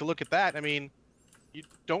 Legionnaires should take a look at that. I mean, you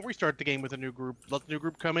don't restart the game with a new group. Let the new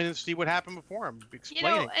group come in and see what happened before them.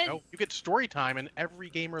 Explain it. You get story time, and every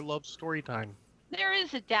gamer loves story time. there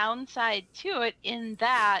is a downside to it in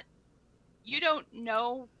that you don't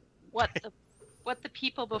know what the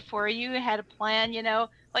people before you had a plan,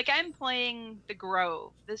 like I'm playing the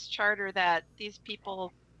Grove, this charter that these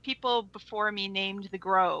people before me named the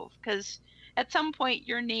Grove, because at some point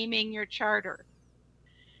you're naming your charter,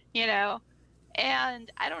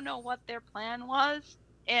 and I don't know what their plan was.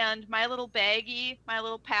 And my little baggie, my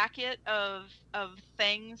little packet of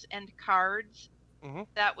things and cards Mhm.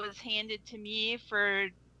 that was handed to me for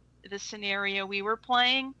the scenario we were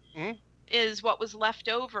playing Mhm. is what was left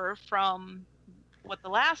over from what the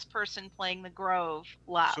last person playing the Grove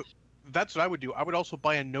left. So that's what I would do. I would also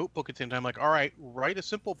buy a notebook at the same time. Like, all right, write a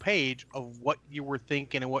simple page of what you were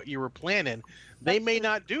thinking and what you were planning. They may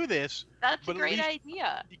not do this. That's but a at great least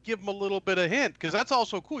idea. You give them a little bit of hint because that's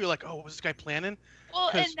also cool. You're like, oh, what was this guy planning?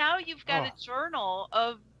 Well, 'Cause- and now you've got a journal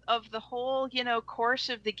of the whole, course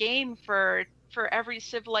of the game for every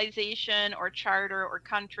civilization or charter or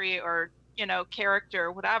country or, character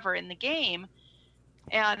or whatever in the game.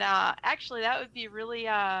 And actually, that would be really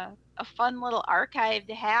a fun little archive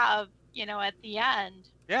to have, at the end.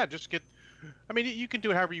 Yeah, just get. I mean, you can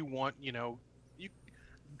do it however you want. You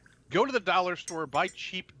go to the dollar store, buy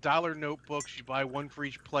cheap dollar notebooks. You buy one for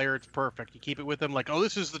each player. It's perfect. You keep it with them. Like, oh,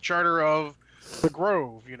 this is the charter of the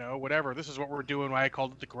Grove. Whatever. This is what we're doing. Why I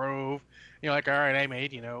called it the Grove. Like, all right, I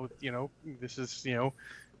made. This is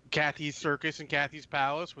Kathy's circus and Kathy's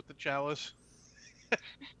palace with the chalice.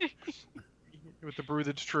 With the brew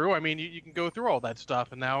that's true. I mean, you can go through all that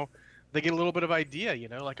stuff, and now they get a little bit of idea.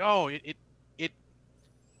 Like, oh,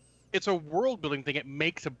 it's a world building thing. It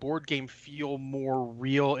makes a board game feel more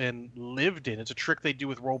real and lived in. It's a trick they do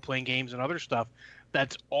with role playing games and other stuff.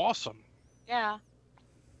 That's awesome. Yeah.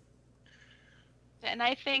 And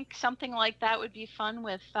I think something like that would be fun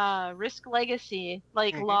with Risk Legacy,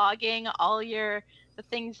 like logging all the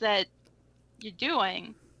things that you're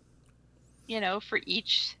doing, for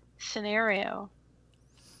each scenario.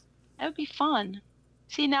 That would be fun.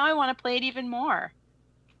 See, now I want to play it even more.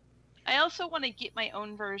 I also want to get my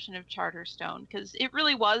own version of Charterstone because it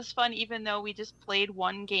really was fun, even though we just played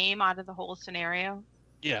one game out of the whole scenario.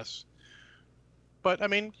 Yes. But I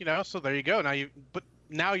mean, so there you go.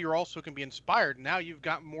 Now you're also can be inspired. Now you've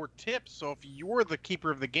got more tips. So if you're the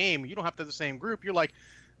keeper of the game, you don't have to have the same group. You're like,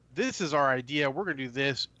 this is our idea. We're going to do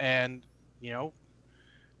this. And,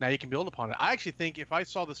 now you can build upon it. I actually think if I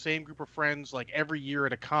saw the same group of friends like every year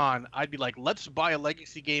at a con, I'd be like, let's buy a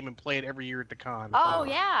legacy game and play it every year at the con. Oh,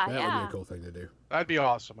 yeah. That would be a cool thing to do. That'd be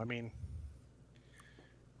awesome. I mean,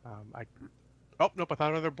 I thought of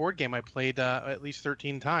another board game I played at least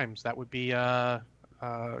 13 times. That would be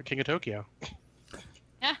King of Tokyo.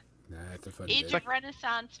 Yeah. That's a fun Age game. of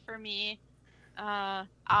Renaissance for me.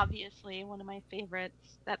 Obviously, one of my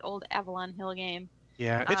favorites. That old Avalon Hill game.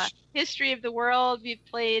 Yeah, it's History of the World. We've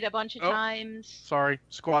played a bunch of times. Sorry,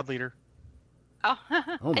 Squad Leader. Oh,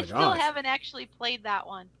 Oh my I still gosh. haven't actually played that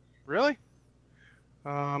one. Really?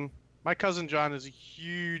 My cousin John is a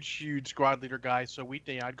huge Squad Leader guy, so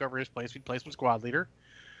I'd go over his place. We'd play some Squad Leader.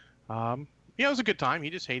 It was a good time. He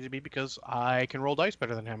just hated me because I can roll dice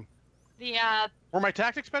better than him. Were my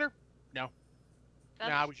tactics better? No.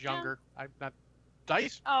 I was younger. I'm not.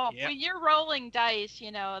 Dice? Oh, Yep. when you're rolling dice,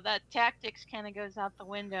 that tactics kind of goes out the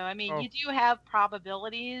window. I mean, Oh. you do have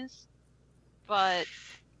probabilities, but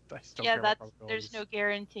Dice don't care about there's probabilities. no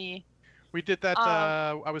guarantee. We did that.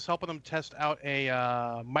 I was helping them test out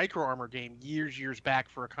a micro armor game years back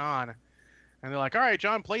for a con, and they're like, "All right,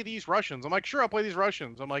 John, play these Russians." I'm like, "Sure, I'll play these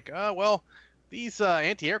Russians." I'm like, well, these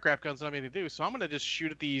anti-aircraft guns don't have anything to do, so I'm gonna just shoot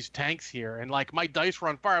at these tanks here, and like my dice were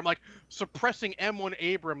on fire. I'm like suppressing M1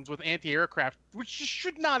 Abrams with anti-aircraft, which just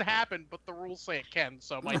should not happen, but the rules say it can.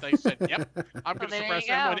 So my dice said, "Yep, I'm gonna there suppress you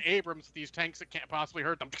go. M1 Abrams with these tanks that can't possibly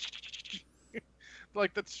hurt them."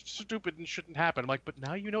 Like, that's stupid and shouldn't happen. I'm like, but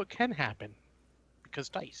now you know it can happen because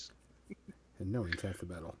dice. And knowing's half the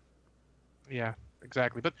battle. Yeah,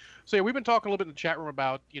 exactly. But so yeah, we've been talking a little bit in the chat room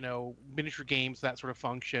about miniature games, that sort of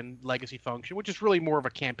function, legacy function, which is really more of a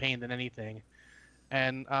campaign than anything.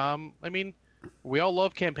 And I mean, we all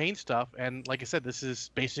love campaign stuff, and like I said, this is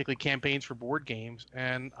basically campaigns for board games,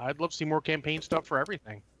 and I'd love to see more campaign stuff for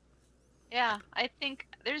everything. Yeah, I think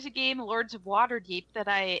there's a game, Lords of Waterdeep, that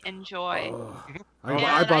I enjoy. Oh, Oh,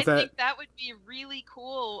 I And bought I that. think that would be really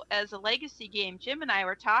cool as a legacy game. Jim and I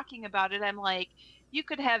were talking about it. I'm like, you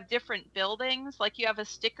could have different buildings. Like you have a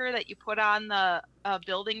sticker that you put on the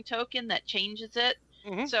building token that changes it.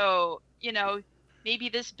 Mhm. So, maybe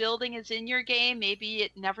this building is in your game. Maybe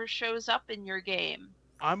it never shows up in your game.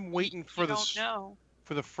 I'm waiting for You the don't know.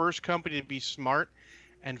 for the first company to be smart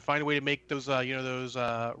and find a way to make those those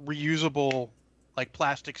reusable like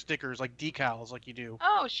plastic stickers like decals like you do,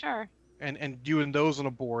 Oh, sure. and doing those on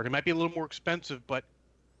a board. It might be a little more expensive, but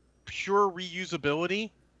pure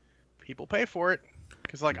reusability, people pay for it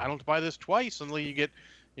because like I don't have to buy this twice until you get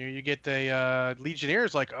you get a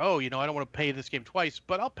Legionnaires like, oh, I don't want to pay this game twice,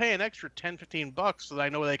 but I'll pay an extra $10-15 so that I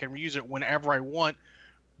know that I can reuse it whenever I want,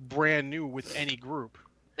 brand new with any group.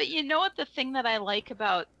 But you know what the thing that I like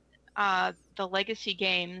about the legacy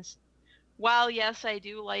games, while yes, I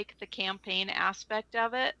do like the campaign aspect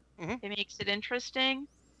of it, Mhm. it makes it interesting.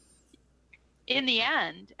 In the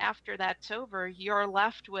end, after that's over, you're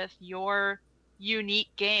left with your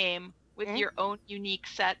unique game with Mhm. your own unique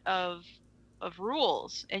set of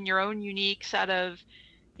rules and your own unique set of,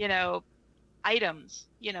 items,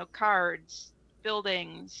 cards,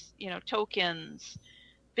 buildings, tokens,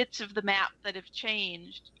 bits of the map that have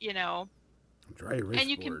changed, Dry erase and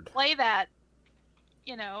you can board. play that,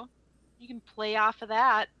 you can play off of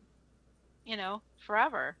that,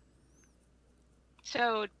 forever.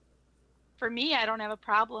 So for me, I don't have a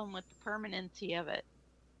problem with the permanency of it.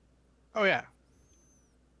 Oh yeah.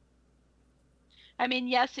 I mean,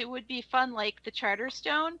 yes, it would be fun, like the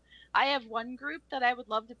Charterstone. I have one group that I would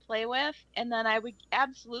love to play with, and then I would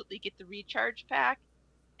absolutely get the recharge pack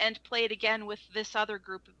and play it again with this other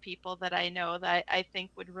group of people that I know that I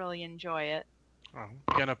think would really enjoy it. Oh,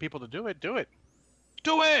 you got enough people to do it. Do it.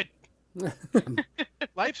 Do it.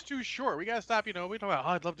 Life's too short. We gotta stop. We talk about,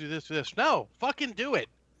 I'd love to do this, do this. No, fucking do it.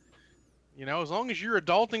 As long as you're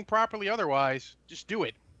adulting properly, otherwise, just do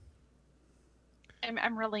it.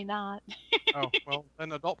 I'm really not. Oh well,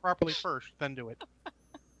 then adult properly first, then do it.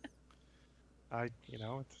 It's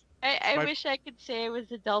I my- wish I could say I was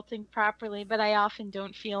adulting properly, but I often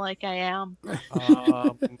don't feel like I am.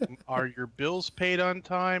 Are your bills paid on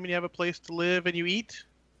time and you have a place to live and you eat?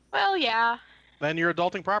 Well, yeah. Then you're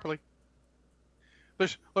adulting properly.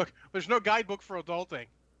 There's no guidebook for adulting.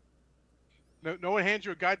 No one hands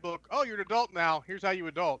you a guidebook. Oh, you're an adult now. Here's how you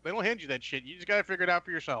adult. They don't hand you that shit. You just gotta figure it out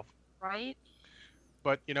for yourself. Right?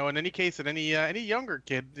 But in any case, that any younger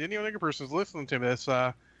kid, any younger person who's listening to this,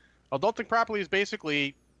 adulting properly is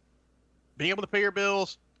basically being able to pay your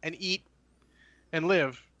bills and eat and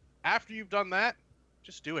live. After you've done that,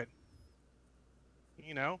 just do it.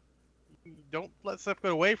 Don't let stuff go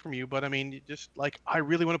away from you. But I mean, you just like, I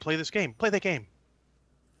really want to play this game. Play that game.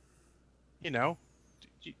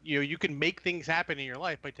 You can make things happen in your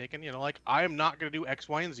life by taking, like, I am not going to do X,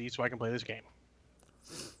 Y, and Z so I can play this game.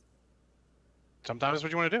 Sometimes that's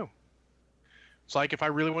what you want to do. It's like if I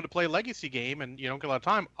really want to play a legacy game and you don't get a lot of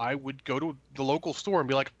time, I would go to the local store and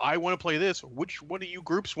be like, I want to play this. Which one of you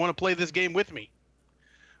groups want to play this game with me?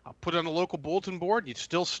 I'll put it on a local bulletin board. You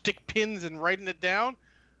still stick pins and writing it down.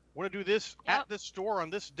 Want to do this at this store on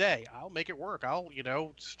this day? I'll make it work. I'll,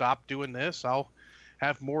 stop doing this. I'll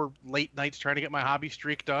have more late nights trying to get my hobby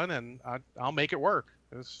streak done, and I'll make it work.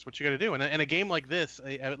 That's what you got to do. And a game like this,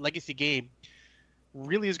 a legacy game,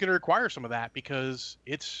 really is going to require some of that because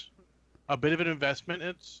it's a bit of an investment.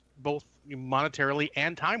 It's both monetarily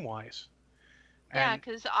and time-wise. Yeah,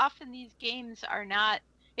 because often these games are not.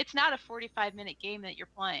 It's not a 45-minute game that you're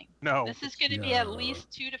playing. No, this is going to be at least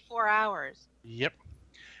 2 to 4 hours. Yep,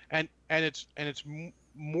 and it's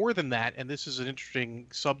more than that. And this is an interesting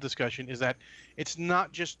sub-discussion: is that it's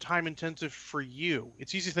not just time-intensive for you.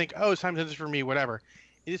 It's easy to think, oh, it's time-intensive for me, whatever.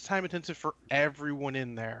 It is time-intensive for everyone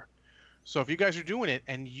in there. So if you guys are doing it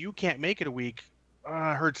and you can't make it a week, it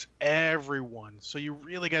hurts everyone. So you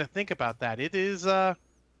really got to think about that. It is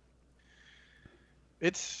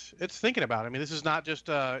it's thinking about it. I mean, this is not just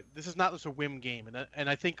a whim game. And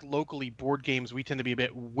I think locally board games, we tend to be a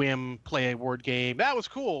bit whim, play a board game. That was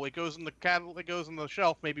cool. It goes in the catalog, it goes on the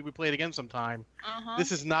shelf. Maybe we play it again sometime. Uh-huh.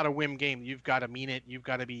 This is not a whim game. You've got to mean it. You've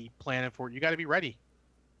got to be planning for it. You got to be ready.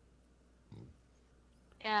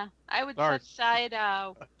 Yeah, I would Sorry. set aside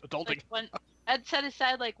Adulting. I'd set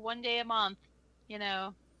aside like 1 day a month,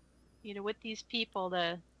 with these people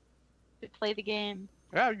to play the game.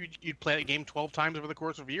 Yeah, you'd play a game 12 times over the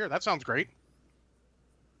course of a year. That sounds great.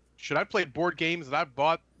 I've played board games that I've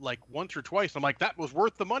bought like once or twice. I'm like, that was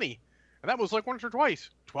worth the money. And that was like once or twice.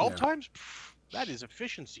 12 Yeah. times? Pff, that is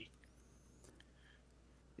efficiency.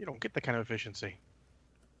 You don't get that kind of efficiency.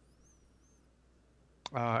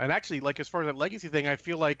 And actually, like as far as that legacy thing, I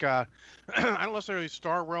feel like I don't necessarily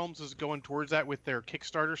Star Realms is going towards that with their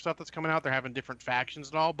Kickstarter stuff that's coming out. They're having different factions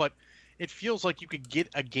and all, but it feels like you could get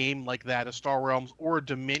a game like that, a Star Realms or a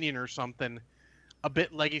Dominion or something, a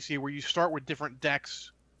bit legacy, where you start with different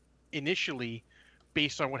decks initially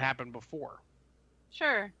based on what happened before.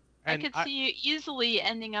 Sure. And I could see you easily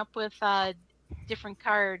ending up with different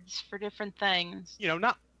cards for different things. You know,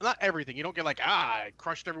 not everything. You don't get like, I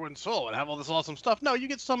crushed everyone's soul and have all this awesome stuff. No, you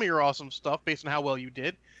get some of your awesome stuff based on how well you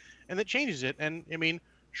did, and that changes it. And I mean,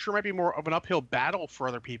 sure, might be more of an uphill battle for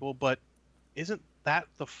other people, but isn't that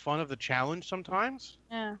the fun of the challenge sometimes?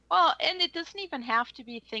 Yeah. Well, and it doesn't even have to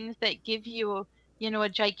be things that give you, a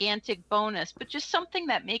gigantic bonus, but just something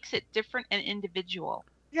that makes it different and individual.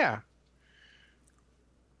 Yeah.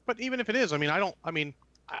 But even if it is, I mean,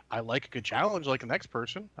 I like a good challenge like the next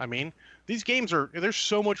person. I mean, these games there's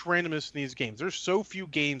so much randomness in these games. There's so few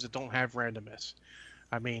games that don't have randomness.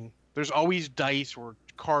 I mean, there's always dice or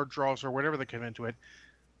card draws or whatever that come into it.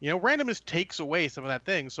 Randomness takes away some of that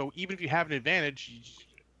thing. So even if you have an advantage,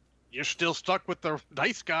 you're still stuck with the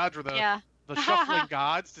dice gods or the shuffling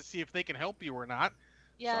gods to see if they can help you or not.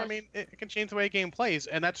 Yeah. So, I mean, it can change the way a game plays,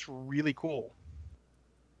 and that's really cool.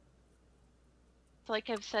 Like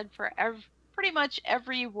I've said for pretty much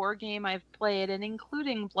every war game I've played, and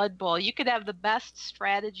including Blood Bowl, you could have the best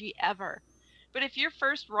strategy ever. But if your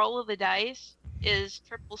first roll of the dice is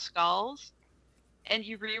triple skulls, and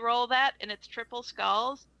you re-roll that and it's triple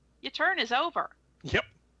skulls, your turn is over. Yep.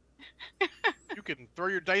 You can throw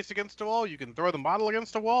your dice against a wall, you can throw the model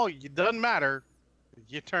against a wall, it doesn't matter.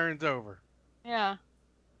 Your turn's over. Yeah.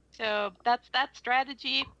 So that's that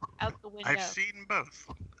strategy out the window. I've seen both.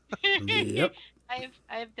 Yep.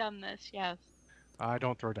 I've done this, yes. I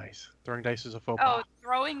don't throw dice. Throwing dice is a faux pas. Oh,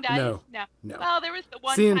 throwing dice? No. Well, there was the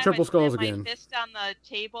one Seeing time triple I skulls slammed again. my fist on the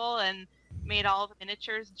table and made all the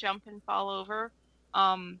miniatures jump and fall over.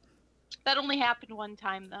 That only happened one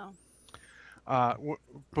time, though.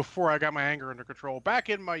 Before I got my anger under control, back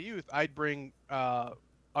in my youth, I'd bring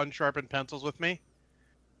unsharpened pencils with me,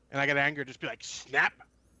 and I get angry, just be like, snap.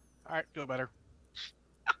 All right, feel better.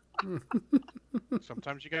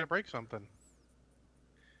 Sometimes you gotta break something.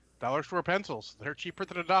 Dollar store pencils, they're cheaper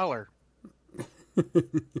than $1.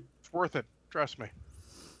 It's worth it, trust me.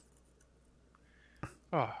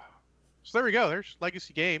 Oh. So there we go. There's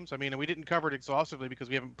legacy games. I mean, we didn't cover it exhaustively because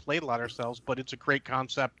we haven't played a lot ourselves, but it's a great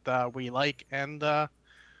concept we like, and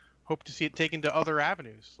hope to see it taken to other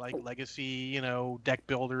avenues like legacy, deck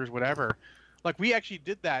builders, whatever. Like we actually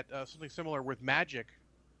did that something similar with Magic,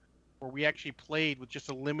 where we actually played with just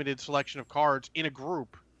a limited selection of cards in a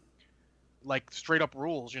group, like straight up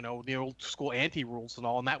rules, the old school anti rules and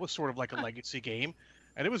all, and that was sort of like a legacy game.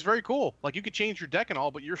 And it was very cool. Like, you could change your deck and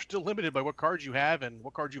all, but you're still limited by what cards you have and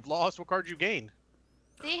what cards you've lost, what cards you gained.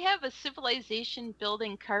 They have a civilization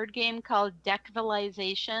building card game called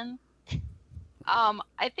Deckvilization.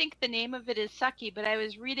 I think the name of it is sucky, but I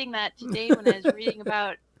was reading that today when I was reading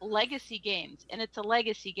about legacy games, and it's a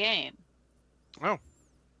legacy game. Oh.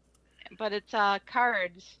 But it's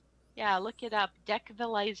cards. Yeah, look it up.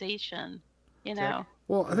 Deckvilization.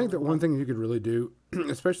 Well, I think that one thing you could really do,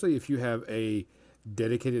 especially if you have a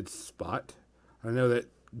dedicated spot. I know that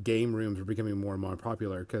game rooms are becoming more and more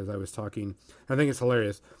popular because I was talking. I think it's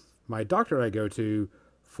hilarious. My doctor I go to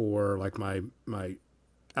for like my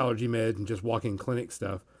allergy meds and just walk-in clinic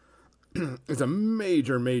stuff is a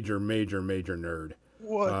major nerd.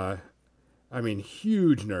 What? I mean,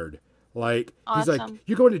 huge nerd. Like, awesome. He's like,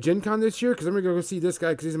 you going to Gen Con this year? Because I'm going to go see this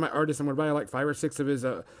guy because he's my artist. I'm going to buy like 5 or 6 of his,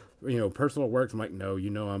 personal works. I'm like, no,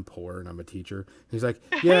 I'm poor and I'm a teacher. And he's like,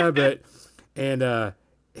 yeah, but... And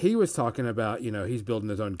he was talking about, he's building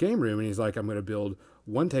his own game room. And he's like, I'm going to build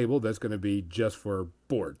one table that's going to be just for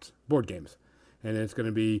board games. And it's going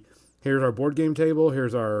to be, here's our board game table.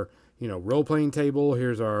 Here's our, role-playing table.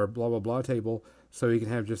 Here's our blah, blah, blah table. So he can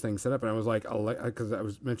have just things set up. And I was like, because I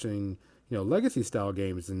was mentioning, legacy style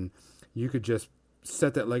games. And you could just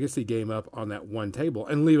set that legacy game up on that one table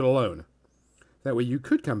and leave it alone. That way you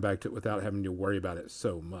could come back to it without having to worry about it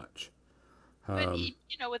so much. But,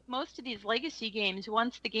 with most of these legacy games,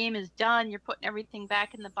 once the game is done, you're putting everything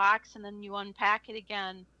back in the box and then you unpack it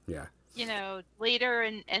again. Yeah. Later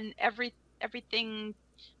and everything,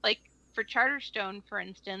 like for Charterstone, for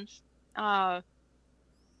instance, all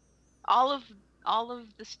of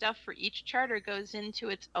the stuff for each charter goes into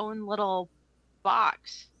its own little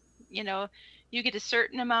box. You get a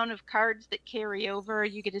certain amount of cards that carry over.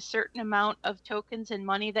 You get a certain amount of tokens and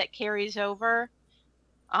money that carries over.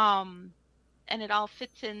 And it all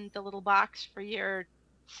fits in the little box for your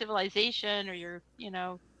civilization or your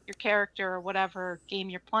character or whatever game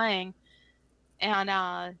you're playing. And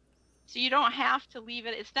so you don't have to leave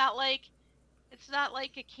it. It's not like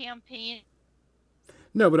a campaign.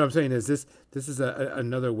 No, what I'm saying is this is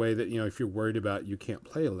another way that, if you're worried about you can't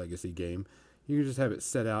play a legacy game, you can just have it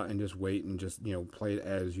set out and just wait and just, play it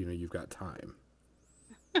as, you've got time.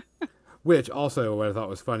 Which also, what I thought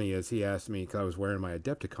was funny is he asked me, because I was wearing my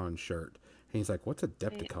Adepticon shirt, and he's like, "What's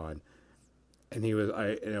Adepticon?" And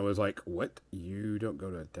I was like, "What? You don't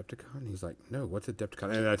go to Adepticon?" He's like, "No, what's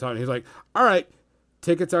Adepticon?" And I told him, he's like, "All right,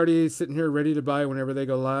 tickets already sitting here ready to buy whenever they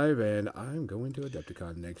go live, and I'm going to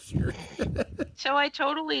Adepticon next year." So I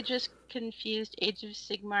totally just confused Age of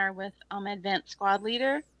Sigmar with Advanced Squad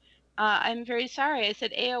Leader. I'm very sorry. I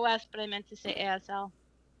said AOS, but I meant to say ASL.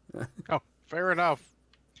 Oh, fair enough.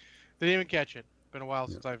 Didn't even catch it. Been a while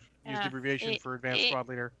since I've used the abbreviation for Advanced Squad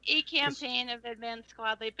Leader. A campaign of Advanced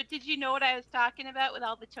Squad Leader. But did you know what I was talking about with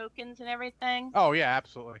all the tokens and everything? Oh, yeah,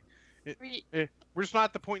 absolutely. We're just not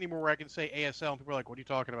at the point anymore where I can say ASL and people are like, "What are you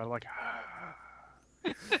talking about?" I'm like,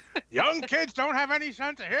 young kids don't have any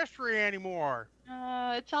sense of history anymore.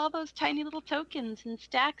 It's all those tiny little tokens and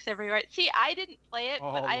stacks everywhere. See, I didn't play it,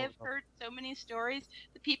 but I have heard so many stories.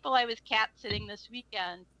 The people I was cat sitting this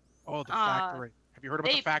weekend. Oh, the factory. Have you heard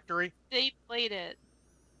about the factory? They played it.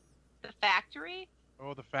 The factory?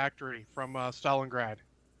 Oh, the factory from Stalingrad.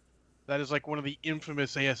 That is like one of the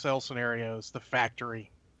infamous ASL scenarios, the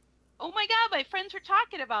factory. Oh my god, my friends were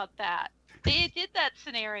talking about that. They did that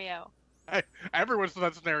scenario. Everyone's done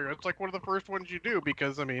that scenario. It's like one of the first ones you do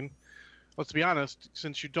because, let's be honest,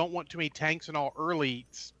 since you don't want too many tanks and all early,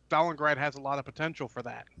 Stalingrad has a lot of potential for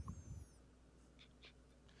that.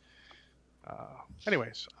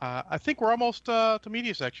 Anyways, I think we're almost to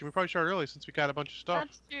media section. We probably started early since we got a bunch of stuff.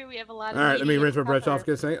 That's true. We have a lot of All right, let me rinse my breath off.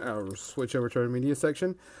 I'll switch over to our media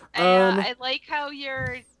section. I like how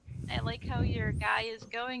your guy is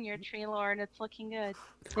going, your tree lord. It's looking good.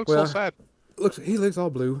 Looks so sad. He looks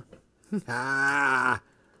all blue. Glad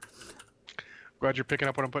you're picking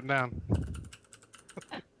up what I'm putting down.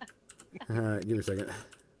 All right, give me a second.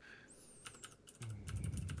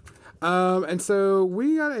 And so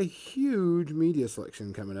we got a huge media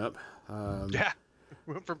selection coming up. Yeah,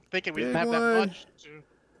 we went from thinking we didn't have that much to...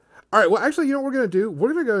 All right, well, actually, you know what we're going to do?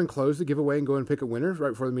 We're going to go and close the giveaway and go and pick a winner right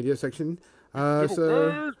before the media section.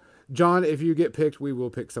 So, John, if you get picked, we will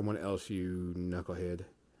pick someone else, you knucklehead.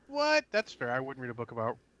 What? That's fair. I wouldn't read a book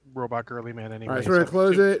about Robot Girly Man anyway. All right, so we're going to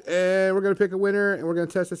close it, and we're going to pick a winner, and we're going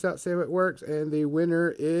to test this out, see how it works, and the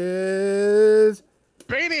winner is...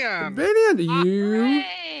 Banian! Banian, you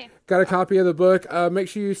got a copy of the book. Make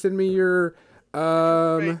sure you send me your...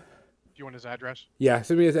 Do you want his address? Yeah,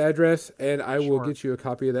 send me his address, and I will get you a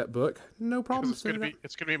copy of that book. No problem. It's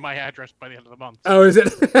gonna be my address by the end of the month. Oh, is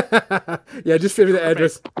it? Yeah, just send me the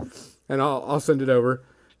address, and I'll send it over.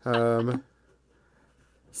 Send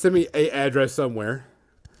me a address somewhere.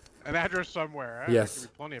 An address somewhere. Yes. There's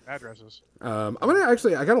plenty of addresses. I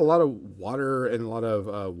got a lot of water and a lot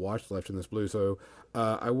of wash left in this blue, so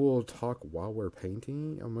I will talk while we're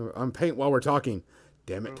painting. I'm paint while we're talking.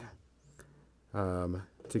 Damn it. To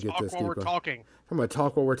get talk this while we're talking. I'm gonna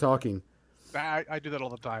talk while we're talking. I do that all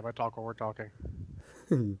the time. I talk while we're talking.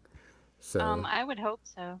 So. I would hope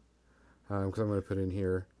so. Because I'm going to put in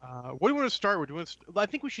here. What do you want to start with? I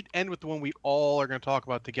think we should end with the one we all are going to talk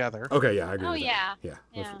about together. Okay, yeah, I agree. Oh, with yeah. That.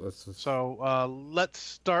 Yeah. So let's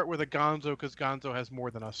start with a Gonzo because Gonzo has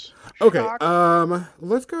more than us. Okay.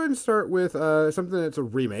 Let's go ahead and start with something that's a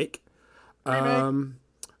remake.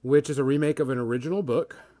 Which is a remake of an original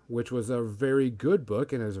book, which was a very good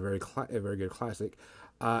book and is a very good classic.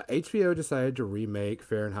 HBO decided to remake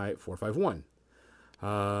Fahrenheit 451.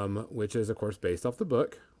 Which is, of course, based off the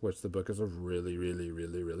book, which the book is a really, really,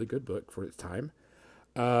 really, really good book for its time.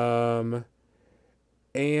 And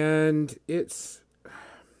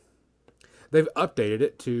they've updated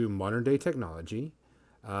it to modern day technology,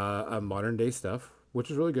 modern day stuff, which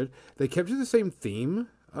is really good. They kept to the same theme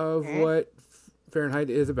of what Fahrenheit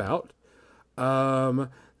is about.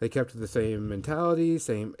 They kept to the same mentality,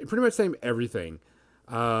 pretty much same everything.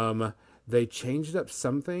 They changed up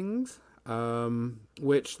some things.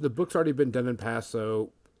 Which the book's already been done in past,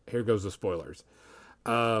 so here goes the spoilers.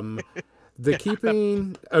 The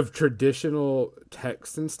keeping of traditional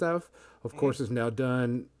text and stuff, of course, is now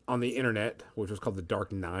done on the internet, which was called the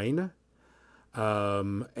Dark Nine.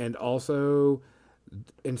 And also,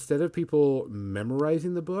 instead of people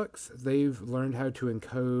memorizing the books, they've learned how to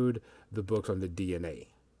encode the books on the DNA.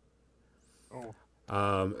 Oh.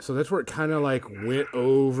 So that's where it kind of like went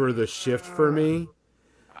over the shift for me.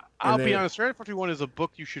 I'll be then- honest, Fahrenheit 41 is a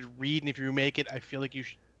book you should read, and if you remake it, I feel like you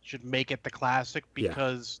should make it the classic Yeah.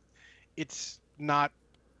 because it's not.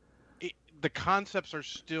 The concepts are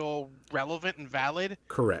still relevant and valid,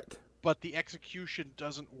 Correct. but the execution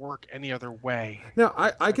doesn't work any other way. Now,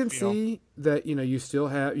 I can feel. see that, you still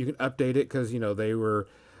have, you can update it because, they were,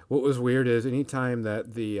 what was weird is anytime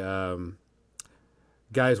that the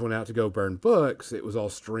guys went out to go burn books, it was all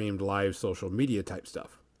streamed live social media type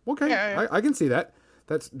stuff. Okay, Yeah. I can see that.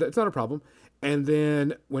 That's not a problem. And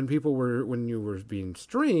then when you were being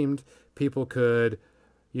streamed, people could,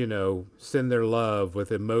 send their love with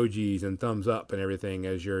emojis and thumbs up and everything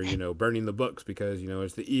as you're, burning the books because,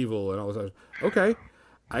 it's the evil and all this stuff. Okay,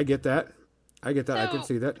 I get that. I can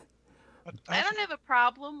see that. I don't have a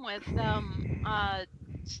problem with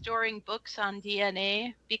storing books on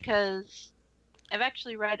DNA because I've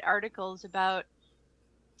actually read articles about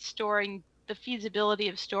the feasibility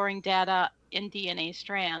of storing data in DNA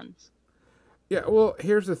strands. Yeah, well,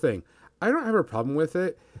 here's the thing. I don't have a problem with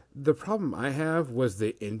it. The problem I have was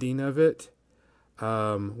the ending of it.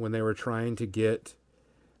 When they were trying to get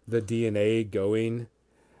the DNA going.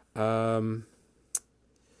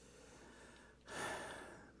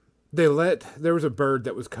 There was a bird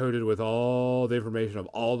that was coded with all the information of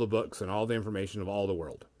all the books and all the information of all the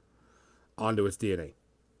world onto its DNA.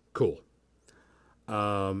 Cool.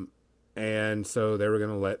 And so they were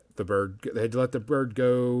going to they had to let the bird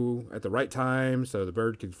go at the right time so the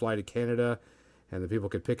bird could fly to Canada and the people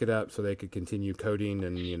could pick it up so they could continue coding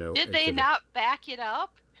and, Did they not back it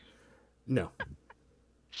up? No.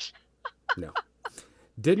 No.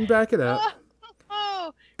 Didn't back it up.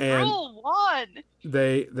 Oh, And rule one.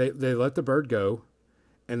 they let the bird go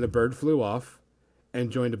and the bird flew off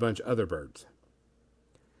and joined a bunch of other birds.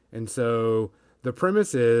 And so the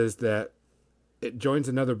premise is that it joins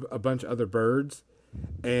a bunch of other birds,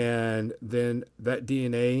 and then that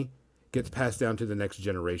DNA gets passed down to the next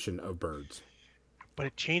generation of birds. But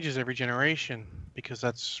it changes every generation because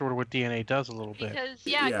that's sort of what DNA does a little bit. Because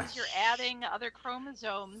Yeah. you're adding other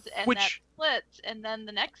chromosomes, and that Which- splits, and then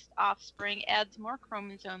the next offspring adds more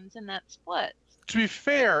chromosomes, and that splits. To be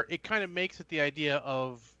fair, it kind of makes it the idea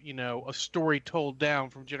of, a story told down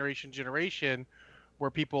from generation to generation where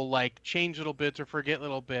people like change little bits or forget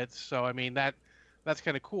little bits. So, I mean, that's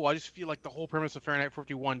kind of cool. I just feel like the whole premise of Fahrenheit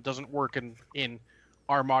 51 doesn't work in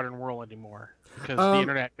our modern world anymore because the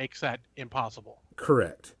internet makes that impossible.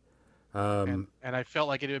 Correct. And I felt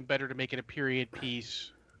like it'd been better to make it a period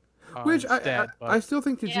piece. Which instead, I still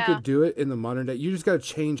think that you Yeah. could do it in the modern day. You just got to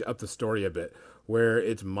change up the story a bit where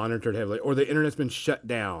it's monitored heavily or the internet's been shut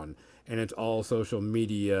down and it's all social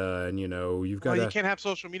media and, you've got Well, to... you can't have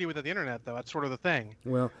social media without the internet, though. That's sort of the thing.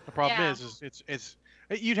 Well, The problem Yeah. is it's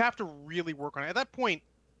you'd have to really work on it. At that point,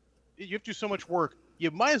 you have to do so much work.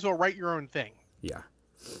 You might as well write your own thing yeah.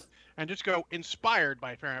 and just go inspired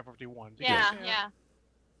by Fahrenheit 51. because, Yeah.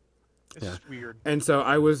 It's Yeah. just weird. And so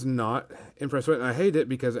I was not impressed with it. And I hate it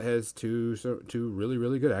because it has two really,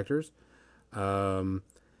 really good actors. I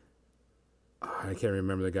can't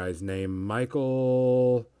remember the guy's name.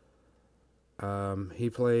 Michael. He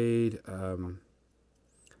plays a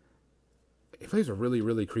really,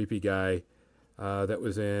 really creepy guy that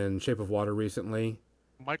was in Shape of Water recently.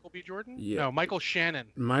 Michael B. Jordan? Yeah. No, Michael Shannon.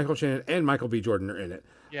 Michael Shannon and Michael B. Jordan are in it.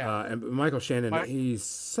 Yeah. And Michael Shannon, he's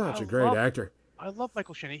such a great actor. I love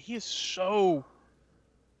Michael Shannon. He is so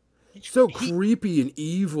Creepy and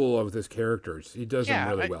evil of his characters. He does them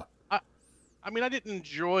really well. I mean, I didn't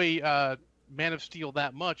enjoy Man of Steel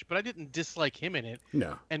that much, but I didn't dislike him in it.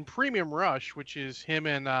 No. And Premium Rush, which is him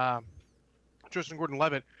and Tristan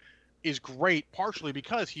Gordon-Levitt, is great partially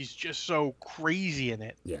because he's just so crazy in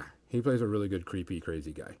it. Yeah, he plays a really good, creepy,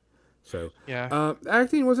 crazy guy. So, Yeah.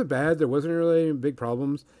 acting wasn't bad. There wasn't really any big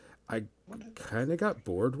problems. I kind of got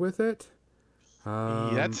bored with it.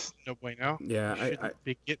 That's no bueno. Yeah, You shouldn't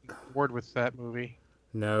be getting bored with that movie.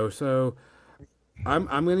 No, so I'm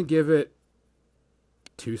gonna give it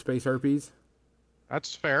 2 space herpes.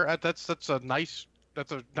 That's fair. That's a nice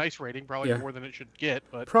rating. Probably Yeah. more than it should get.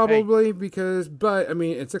 But hey, Probably but I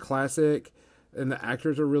mean, it's a classic, and the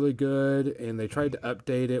actors are really good, and they tried to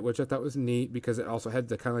update it, which I thought was neat because it also had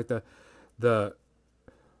the kind of like the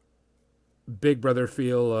Big Brother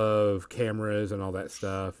feel of cameras and all that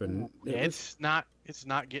stuff, and it's not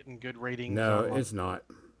getting good ratings. no, on it's not.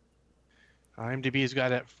 IMDb's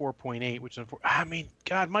got it at 4.8, which is I mean,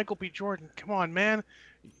 God, Michael B. Jordan, come on, man,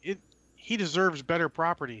 he deserves better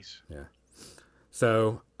properties. Yeah.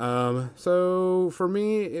 So, so for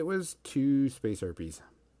me, it was 2 space herpes.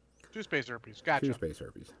 2 space herpes, gotcha. 2 space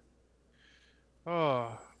herpes.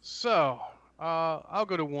 Oh, so I'll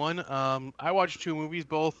go to 1. I watched 2 movies,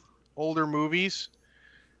 both older movies.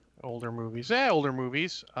 Older movies. Older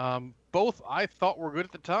movies. Both I thought were good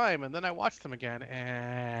at the time, and then I watched them again,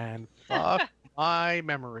 and fuck my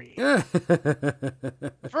memory.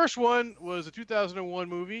 The first one was a 2001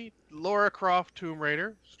 movie, Lara Croft Tomb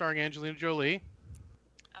Raider, starring Angelina Jolie.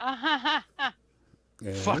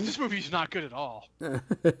 Fuck, this movie's not good at all.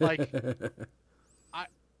 Like,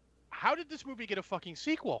 how did this movie get a fucking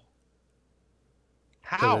sequel?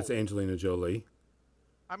 How? Because it's Angelina Jolie.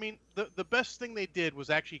 I mean, the best thing they did was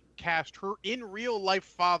actually cast her in real life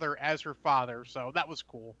father as her father, so that was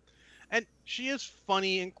cool. And she is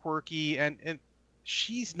funny and quirky, and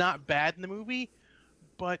she's not bad in the movie,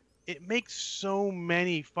 but it makes so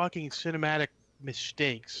many fucking cinematic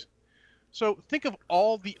mistakes. So think of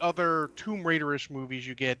all the other Tomb Raider-ish movies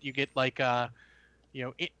you get. You get like,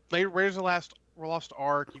 Raiders of the Lost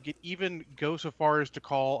Ark. You get even go so far as to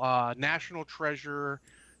call National Treasure,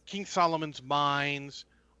 King Solomon's Mines.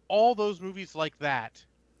 All those movies like that,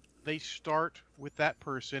 they start with that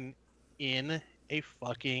person in a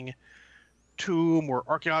fucking tomb or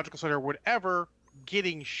archaeological site or whatever,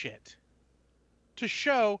 getting shit. To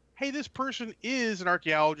show, hey, this person is an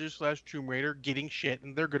archaeologist / Tomb Raider getting shit,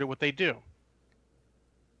 and they're good at what they do.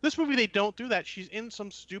 This movie, they don't do that. She's in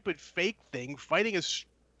some stupid fake thing, fighting a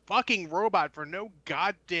fucking robot for no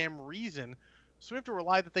goddamn reason, so we have to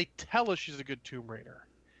rely that they tell us she's a good Tomb Raider.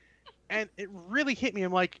 And it really hit me.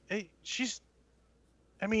 I'm like, hey, sure,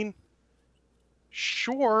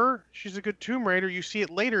 she's a good Tomb Raider. You see it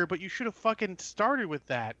later, but you should have fucking started with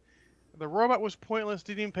that. The robot was pointless.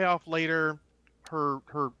 Didn't even pay off later. Her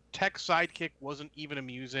tech sidekick wasn't even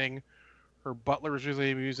amusing. Her butler was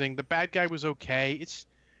really amusing. The bad guy was okay. It's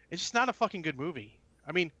just not a fucking good movie.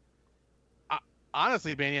 I mean,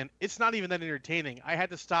 honestly, Banyan, it's not even that entertaining. I had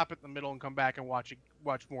to stop it in the middle and come back and watch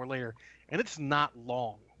more later. And it's not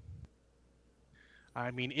long.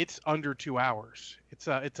 I mean, it's under 2 hours. It's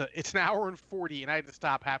an hour and 40, and I had to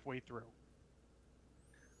stop halfway through.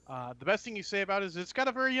 The best thing you say about it is it's got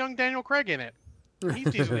a very young Daniel Craig in it.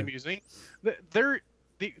 He's decently amusing. The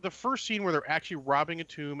first scene where they're actually robbing a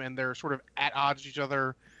tomb and they're sort of at odds with each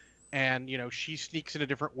other, and she sneaks in a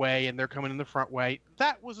different way and they're coming in the front way.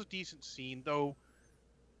 That was a decent scene, though.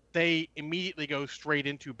 They immediately go straight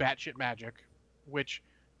into batshit magic, which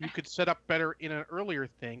you could set up better in an earlier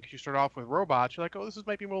thing, because you start off with robots. You're like, oh, this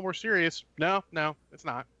might be a little more serious. No, it's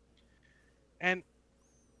not. And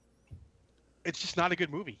it's just not a good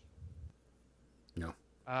movie. No.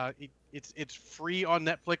 It's free on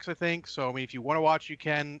Netflix, I think. So, I mean, if you want to watch, you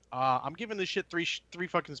can. I'm giving this shit three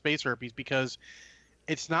fucking space herpes, because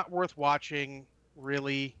it's not worth watching,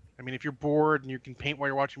 really. I mean, if you're bored and you can paint while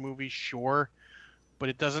you're watching movies, sure. But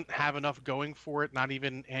it doesn't have enough going for it. Not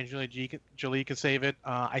even Angelina Jolie can save it.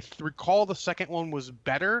 I recall the second one was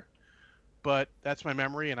better, but that's my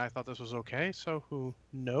memory, and I thought this was okay, so who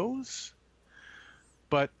knows?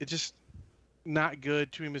 But it's just not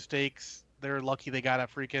good. Too many mistakes. They're lucky they got a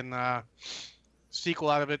freaking sequel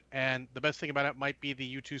out of it, and the best thing about it might be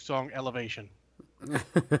the U2 song Elevation.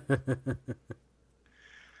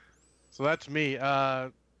 So that's me.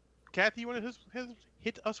 Kathy, you want to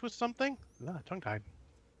hit us with something? Tongue-tied.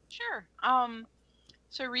 Sure.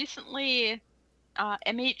 So recently,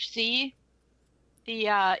 MHC,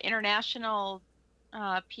 the international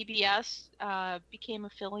PBS, became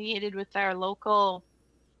affiliated with our local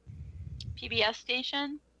PBS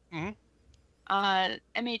station. Mm-hmm.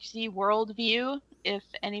 MHC Worldview, if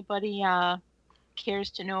anybody cares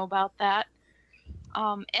to know about that.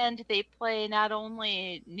 And they play not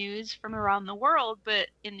only news from around the world, but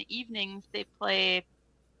in the evenings they play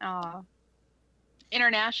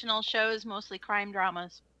international shows, mostly crime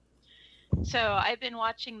dramas. So I've been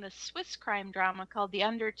watching the Swiss crime drama called The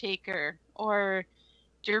Undertaker, or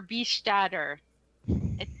Der Bestatter.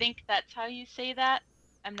 I think that's how you say that.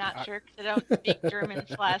 I'm not sure, because I don't speak German /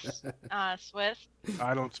 Swiss.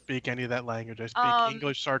 I don't speak any of that language. I speak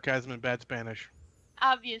English, sarcasm, and bad Spanish.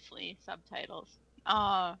 Obviously, subtitles.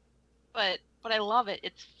 But I love it.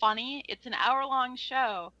 It's funny. It's an hour-long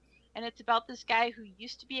show, and it's about this guy who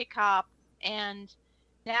used to be a cop, and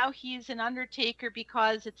now he's an undertaker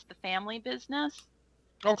because it's the family business.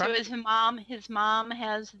 Okay. So his mom has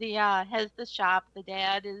the shop. The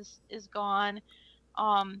dad is gone.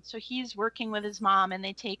 So he's working with his mom, and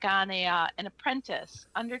they take on an apprentice,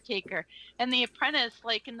 undertaker. And the apprentice,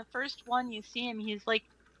 like in the first one, you see him, he's like,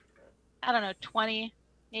 I don't know, 20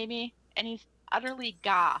 maybe, and he's utterly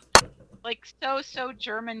goth, like so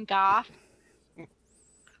German goth.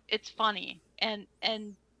 It's funny, and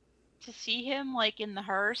to see him like in the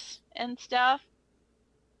hearse and stuff,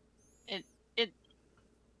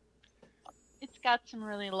 it's got some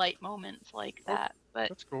really light moments like that. But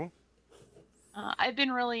that's cool. I've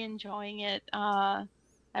been really enjoying it. I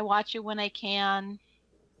watch it when I can,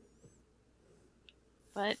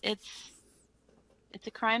 but it's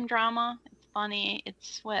a crime drama. It's funny.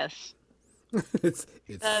 It's Swiss. It's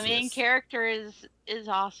The main Swiss. character is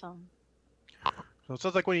awesome. So it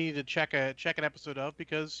sounds like we need to check an episode of,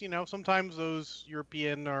 because sometimes those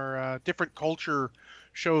European or different culture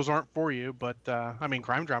shows aren't for you. But I mean,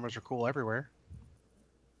 crime dramas are cool everywhere.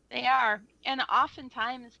 They are, and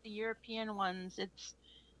oftentimes the European ones,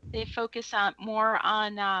 they focus on more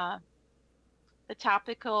on the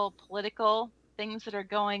topical political things that are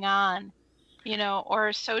going on,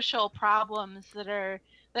 or social problems that are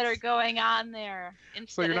going on there. So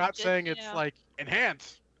Instead you're of not just, saying it's like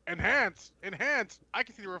enhance, enhance, enhance. I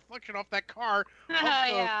can see the reflection off that car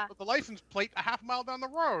yeah, of the license plate a half mile down the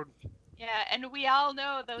road. yeah, and we all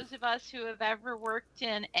know, those of us who have ever worked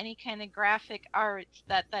in any kind of graphic arts,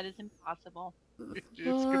 that is impossible. It's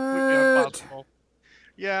completely impossible.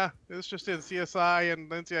 Yeah, it's just in CSI and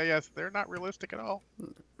NCIS. They're not realistic at all.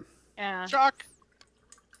 Yeah. Shock.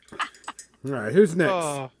 All right, who's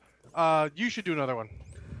next? You should do another one.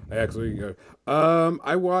 I actually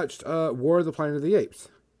I watched War of the Planet of the Apes.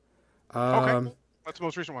 Okay, cool. That's the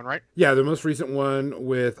most recent one, right? Yeah, the most recent one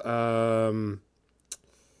with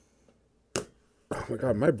oh my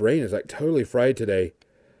god, my brain is like totally fried today.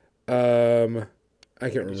 I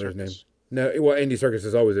can't remember his name. No, well, Andy Serkis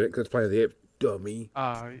is always in it because it's Planet of the Apes. Dummy.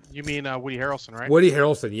 You mean Woody Harrelson, right? Woody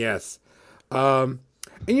Harrelson, yes. And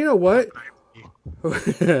you know what?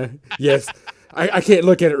 Yes. I can't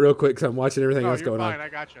look at it real quick because I'm watching everything else going fine. on. I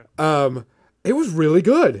gotcha. It was really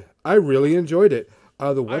good. I really enjoyed it.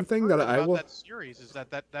 The one thing that I will that series is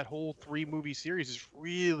that whole 3-movie series is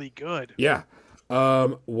really good. Yeah.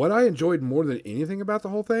 What I enjoyed more than anything about the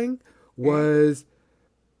whole thing was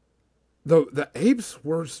the apes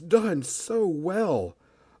were done so well.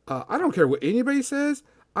 I don't care what anybody says.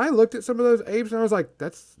 I looked at some of those apes and I was like,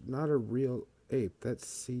 that's not a real ape. That's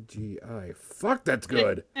CGI. Fuck, that's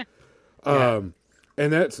good. Yeah.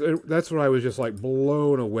 And that's what I was just like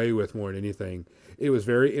blown away with more than anything. It was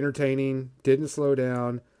very entertaining. Didn't slow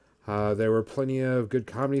down. There were plenty of good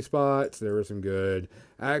comedy spots. There was some good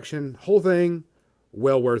action. Whole thing,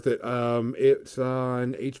 well worth it. It's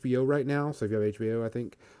on HBO right now. So if you have HBO, I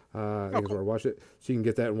think is where I watch it. So you can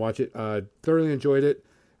get that and watch it. Thoroughly enjoyed it.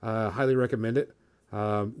 Highly recommend it.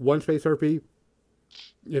 One Space RP,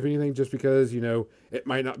 if anything, just because it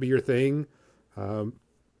might not be your thing. And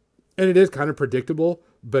it is kind of predictable,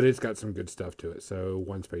 but it's got some good stuff to it. So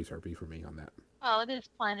One Space RP for me on that. Well, it is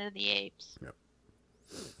Planet of the Apes. Yep.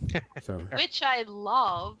 So which I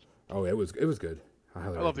love. Oh, it was good. I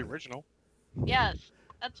love the original. Yes,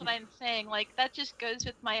 that's what I'm saying. Like, that just goes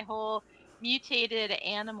with my whole mutated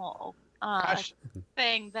animal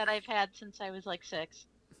thing that I've had since I was like 6.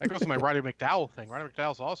 That goes to my Roddy McDowell thing. Roddy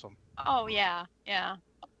McDowell's awesome. Oh yeah, yeah.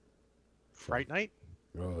 Fright Night.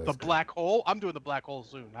 Oh, the Black Hole. I'm doing the Black Hole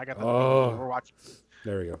soon. I got that. Oh, we're watching.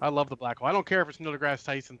 There we go. I love the Black Hole. I don't care if it's Neil deGrasse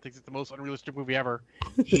Tyson thinks it's the most unrealistic movie ever.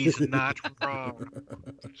 He's not wrong.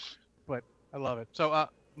 But I love it. So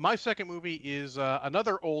my second movie is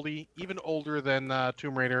another oldie, even older than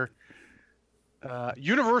Tomb Raider.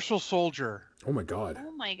 Universal Soldier. Oh my god.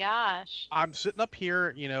 Oh my gosh. I'm sitting up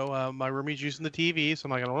here, my roomie's using the TV, so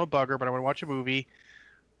I'm like, I don't want to bug her, but I want to watch a movie.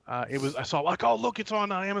 I saw like, oh look, it's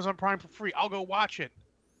on Amazon Prime for free. I'll go watch it.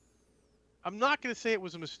 I'm not going to say it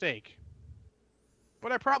was a mistake,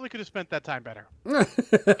 but I probably could have spent that time better.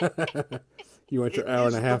 You want your hour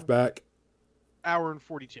and a half back? Hour and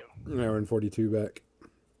 42. An hour and 42 back.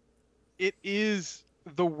 It is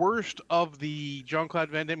the worst of the Jean-Claude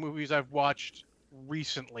Van Damme movies I've watched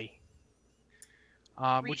recently.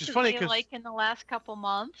 Which is funny because, like, in the last couple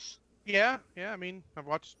months. Yeah. I mean, I've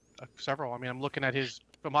watched several. I mean, I'm looking at his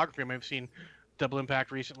filmography. I mean, I've seen Double Impact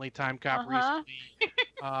recently, Time Cop recently.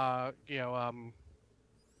 I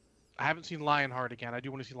haven't seen Lionheart again. I do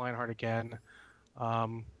want to see Lionheart again.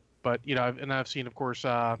 But I've seen, of course,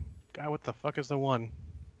 God, what the fuck is the one?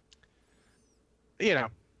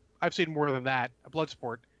 I've seen more than that,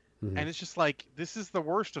 Bloodsport, and it's just like, this is the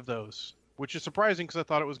worst of those, which is surprising because I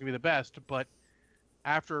thought it was gonna be the best. But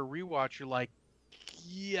after a rewatch, you're like,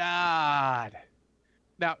 God.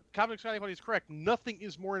 Now, Comic Scotty Buddy is correct. Nothing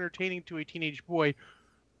is more entertaining to a teenage boy,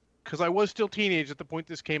 because I was still teenage at the point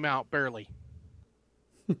this came out, barely.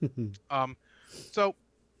 So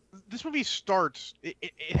this movie starts.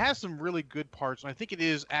 It has some really good parts, and I think it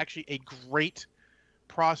is actually a great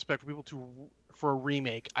prospect for people for a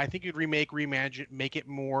remake. I think you'd reimagine it, make it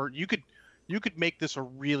more. You could make this a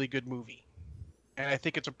really good movie, and I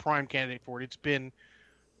think it's a prime candidate for it.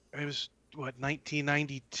 It was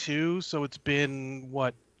 1992, so it's been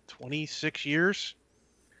 26 years.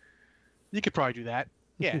 You could probably do that.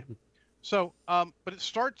 Yeah. So, but it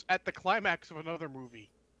starts at the climax of another movie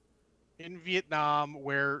in Vietnam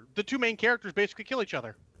where the two main characters basically kill each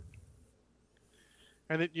other.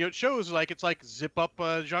 And it shows it's like zip up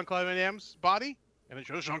Jean-Claude Van Damme's body, and it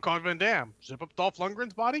shows Jean-Claude Van Damme. Zip up Dolph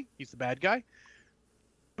Lundgren's body. He's the bad guy.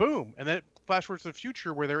 Boom. And then it flash forwards to the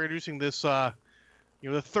future where they're introducing this, the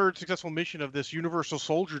third successful mission of this Universal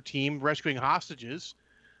Soldier team rescuing hostages.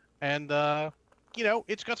 And,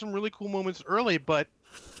 it's got some really cool moments early, but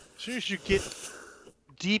as soon as you get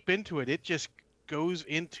deep into it, it just goes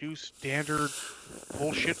into standard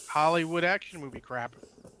bullshit Hollywood action movie crap.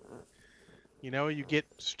 You get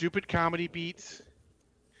stupid comedy beats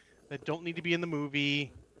that don't need to be in the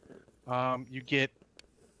movie. You get,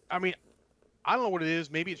 I don't know what it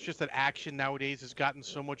is. Maybe it's just that action nowadays has gotten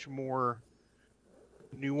so much more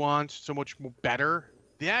nuanced, so much more better.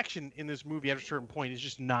 The action in this movie at a certain point is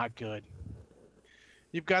just not good.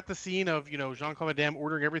 You've got the scene of, Jean-Claude Van Damme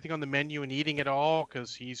ordering everything on the menu and eating it all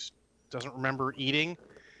because he doesn't remember eating.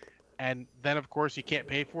 And then, of course, he can't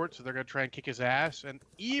pay for it, so they're going to try and kick his ass. And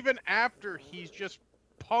even after he's just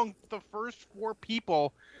punked the first 4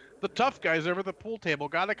 people, the tough guys over the pool table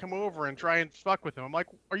got to come over and try and fuck with him. I'm like,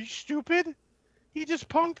 are you stupid? He just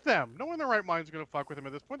punked them. No one in their right mind is going to fuck with him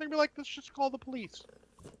at this point. They're going to be like, let's just call the police.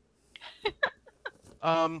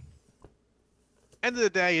 End of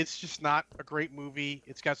the day, it's just not a great movie.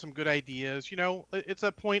 It's got some good ideas. It's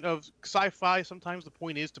a point of sci-fi. Sometimes the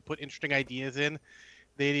point is to put interesting ideas in.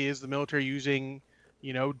 The idea is the military using,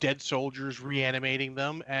 dead soldiers, reanimating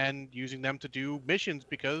them, and using them to do missions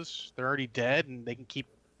because they're already dead and they can keep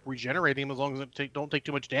regenerating them as long as they don't take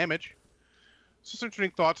too much damage. So some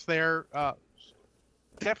interesting thoughts there.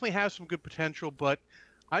 Definitely has some good potential, but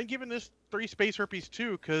I'm giving this 3 Space Herpes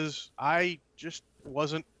 2 because I just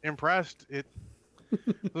wasn't impressed. There's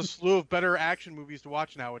a slew of better action movies to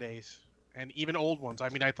watch nowadays, and even old ones.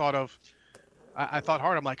 I thought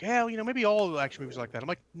hard. I'm like, maybe all the action movies are like that. I'm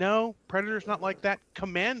like, no, Predator's not like that.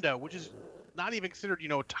 Commando, which is not even considered,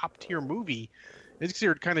 a top tier movie, it's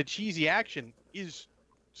considered kind of cheesy action, is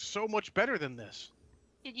so much better than this.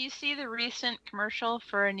 Did you see the recent commercial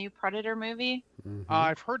for a new Predator movie? Mm-hmm.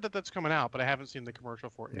 I've heard that that's coming out, but I haven't seen the commercial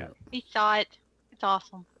for it yet. We saw it. It's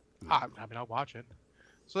awesome. I'll watch it.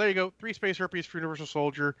 So there you go. 3 Space Herpes for Universal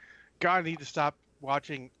Soldier. God, I need to stop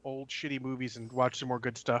watching old shitty movies and watch some more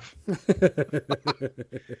good stuff.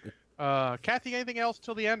 Kathy, anything else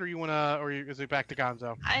till the end, or is it back to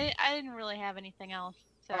Gonzo? I didn't really have anything else.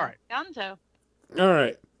 So, all right, Gonzo. All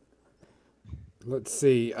right. Let's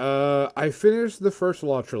see. I finished the first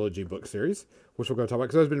Law Trilogy book series, which we're going to talk about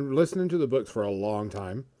because I've been listening to the books for a long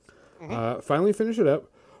time. Mm-hmm. Finally finished it up.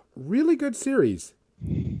 Really good series.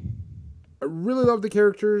 I really loved the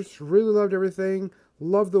characters. Really loved everything.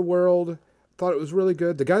 Loved the world. Thought it was really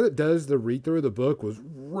good. The guy that does the read-through of the book was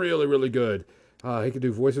really, really good. He could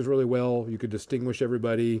do voices really well. You could distinguish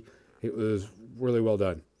everybody. It was really well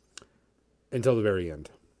done. Until the very end.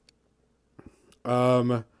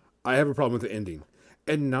 I have a problem with the ending.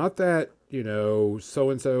 And not that,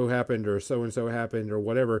 so-and-so happened or so-and-so happened or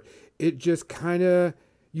whatever. It just kind of,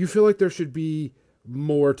 you feel like there should be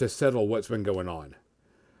more to settle what's been going on.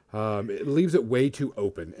 It leaves it way too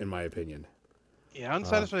open, in my opinion. Yeah,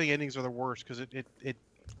 unsatisfying endings are the worst because it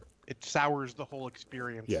sours the whole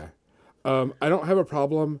experience. Yeah. I don't have a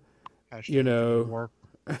problem, I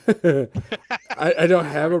don't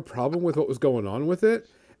have a problem with what was going on with it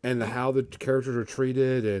and how the characters are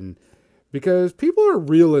treated, and because people are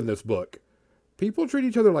real in this book. People treat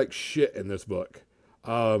each other like shit in this book.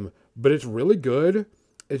 But it's really good.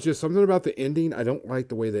 It's just something about the ending. I don't like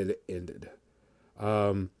the way that it ended.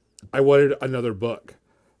 I wanted another book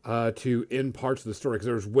to end parts of the story because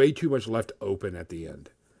there was way too much left open at the end,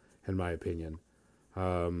 in my opinion.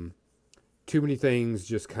 Too many things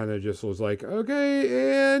just kind of just was like,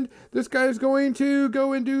 okay, and this guy's going to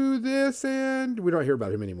go and do this, and we don't hear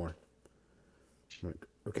about him anymore. I'm like,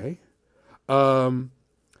 okay. I'm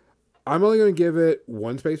only going to give it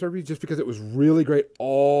 1 Space Herpes just because it was really great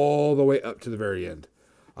all the way up to the very end.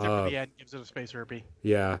 Except for the end gives it a Space Herpes.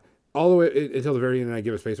 Yeah. All the way until the very end, and I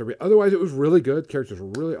give it a Space Herpes. Otherwise, it was really good. Characters were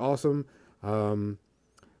really awesome.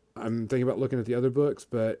 I'm thinking about looking at the other books,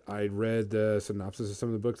 but I read the synopsis of some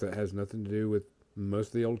of the books that has nothing to do with most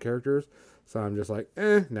of the old characters. So I'm just like,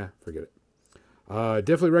 nah, forget it.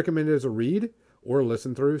 Definitely recommend it as a read or a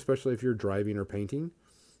listen through, especially if you're driving or painting.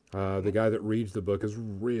 The guy that reads the book is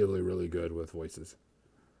really, really good with voices.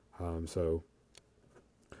 So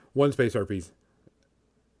 1 Space Herpes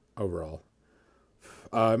overall.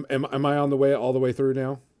 Am I on the way all the way through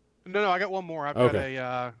now? No, I got one more.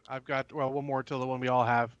 I've got one more till the one we all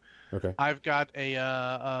have. Okay. I've got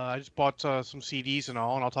I just bought some CDs and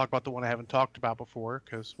all, and I'll talk about the one I haven't talked about before,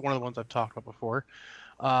 because one of the ones I've talked about before.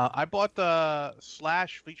 I bought the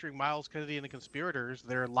Slash featuring Miles Kennedy and the Conspirators.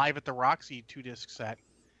 Their Live at the Roxy 2-disc set.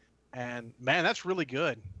 And man, that's really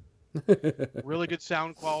good. Really good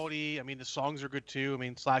sound quality. I mean, the songs are good too. I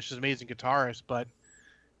mean, Slash is an amazing guitarist,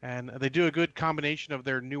 and they do a good combination of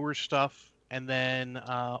their newer stuff and then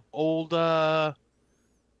old Guns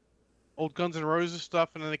N' Roses stuff,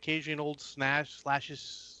 and then occasionally an old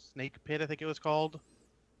Slash's Snake Pit, I think it was called,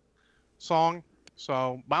 song.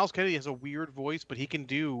 So Miles Kennedy has a weird voice, but he can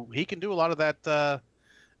do a lot of that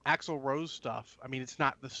Axl Rose stuff. I mean, it's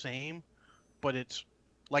not the same, but it's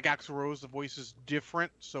like Axl Rose. The voice is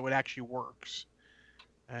different, so it actually works.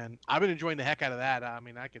 And I've been enjoying the heck out of that. I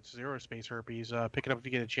mean, I get Zero Space Herpes. Pick it up if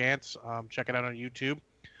you get a chance. Check it out on YouTube.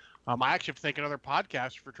 I actually have to thank another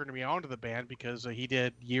podcast for turning me on to the band, because he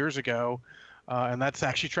did years ago, and that's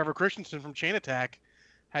actually Trevor Christensen from Chain Attack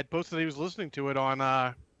had posted that he was listening to it on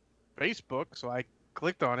Facebook, so I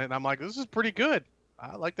clicked on it, and I'm like, this is pretty good.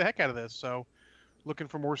 I like the heck out of this. So looking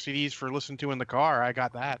for more CDs for listening to in the car, I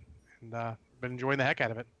got that, and been enjoying the heck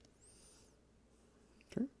out of it.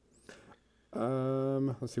 Okay.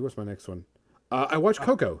 Let's see, what's my next one? I watched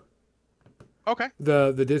Coco. Okay.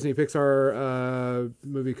 The Disney Pixar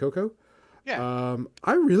movie Coco. Yeah.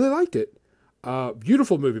 I really liked it.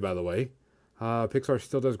 Beautiful movie, by the way. Pixar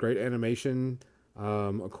still does great animation.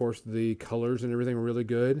 Of course, the colors and everything were really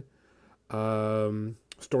good.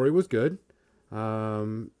 Story was good.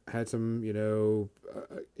 Had some,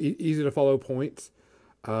 easy to follow points.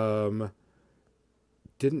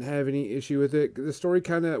 Didn't have any issue with it. The story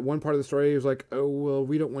one part of the story was like, oh, well,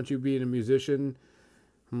 we don't want you being a musician.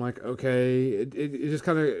 I'm like, okay. It just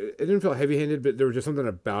it didn't feel heavy-handed, but there was just something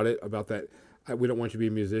about that. We don't want you to be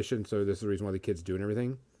a musician, so this is the reason why the kid's doing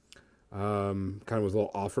everything. Kind of was a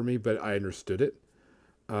little off for me, but I understood it.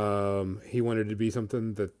 He wanted to be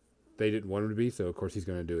something that they didn't want him to be, so of course he's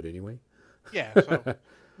going to do it anyway. Yeah, so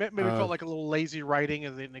maybe it felt like a little lazy writing,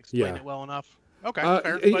 and they didn't explain it well enough. Okay,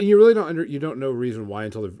 fair. And you really you don't know reason why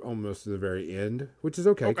until almost to the very end, which is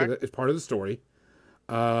okay, because it's part of the story.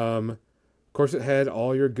 Of course, it had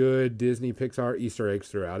all your good Disney Pixar Easter eggs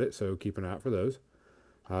throughout it, so keep an eye out for those.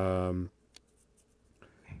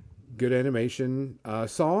 Good animation.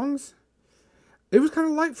 Songs, it was kind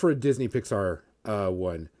of light for a Disney Pixar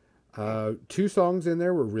one. 2 songs in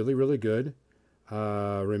there were really, really good.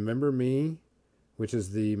 Remember Me, which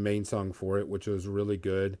is the main song for it, which was really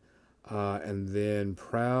good. And then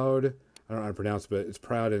Proud, I don't know how to pronounce it, but it's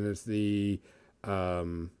Proud, and it's the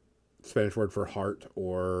Spanish word for heart,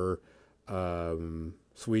 or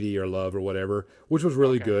sweetie, or love, or whatever, which was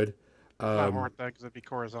really good. Not heart, though, because it'd be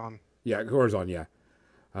Corazon. Yeah, Corazon, yeah.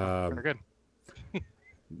 Very good.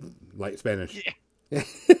 Light Spanish. Yeah.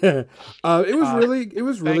 It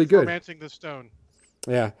was really good. Romancing the Stone.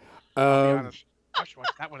 Yeah. I'll be honest. I should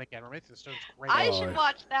watch that one again. Romancing the Stone's great. I should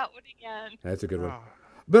watch that one again. That's a good one.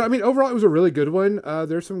 But I mean, overall, it was a really good one.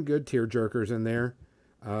 There's some good tear jerkers in there,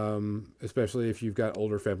 especially if you've got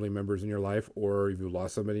older family members in your life, or if you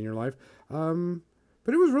lost somebody in your life.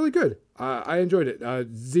 But it was really good. I enjoyed it.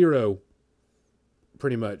 0,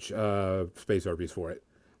 pretty much, Space Orbeez for it.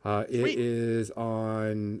 It is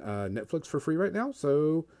on Netflix for free right now,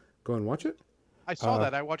 so go and watch it. I saw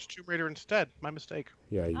that. I watched Tomb Raider instead. My mistake.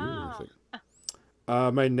 Yeah, you mistake.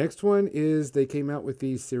 My next one is they came out with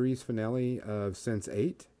the series finale of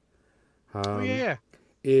Sense8. Yeah.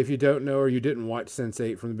 If you don't know, or you didn't watch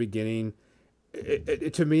Sense8 from the beginning,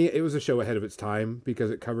 to me, it was a show ahead of its time, because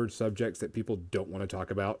it covered subjects that people don't want to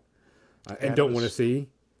talk about and don't want to see.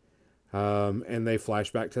 And they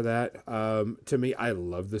flash back to that. To me, I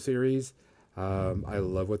love the series. I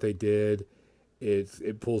love what they did.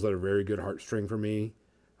 It pulls at a very good heartstring for me.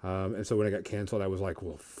 And so when it got canceled, I was like,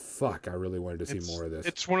 well, fuck, I really wanted to see more of this.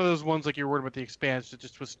 It's one of those ones like you're worried about the Expanse. It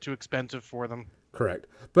just was too expensive for them. Correct.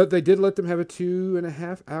 But they did let them have a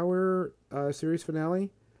 2.5-hour series finale.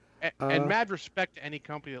 And mad respect to any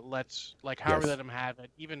company that lets, like, however let them have it.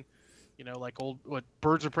 Even, like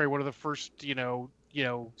Birds of Prey, one of the first,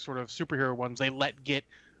 sort of superhero ones, they let get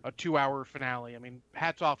a 2-hour finale. I mean,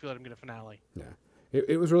 hats off, you let them get a finale. Yeah.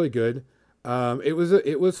 It was really good.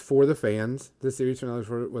 It was for the fans. The series finale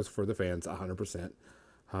was for the fans, 100%.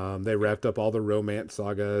 They wrapped up all the romance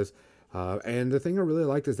sagas. And the thing I really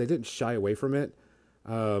liked is they didn't shy away from it.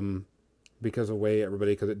 Because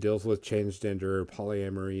it deals with transgender,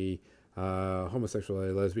 polyamory,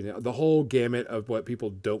 homosexuality, lesbian, the whole gamut of what people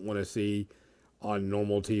don't want to see on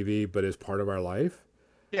normal TV, but is part of our life.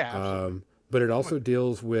 Yeah, absolutely. But it also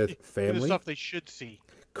deals with family. The stuff they should see.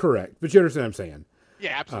 Correct. But you understand what I'm saying.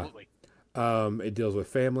 Yeah, absolutely. It deals with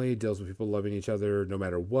family, deals with people loving each other no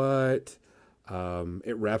matter what.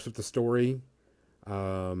 It wraps up the story.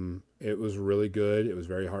 It was really good. It was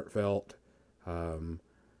very heartfelt. Um,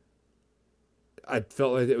 I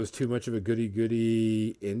felt like it was too much of a goody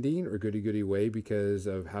goody ending or goody goody way because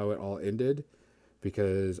of how it all ended.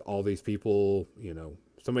 Because all these people,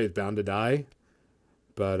 somebody's bound to die.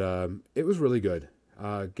 But it was really good.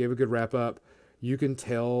 Gave a good wrap up. You can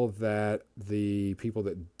tell that the people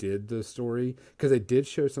that did the story, because they did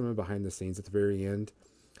show some of behind the scenes at the very end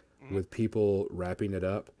with people wrapping it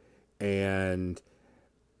up. And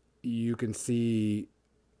you can see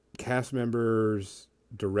cast members,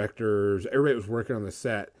 directors, everybody that was working on the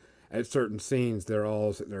set at certain scenes. They're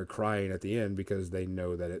all sitting there crying at the end because they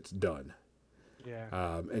know that it's done.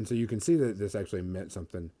 Yeah. And so you can see that this actually meant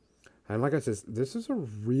something. And like I said, this is a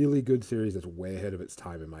really good series that's way ahead of its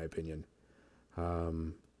time, in my opinion.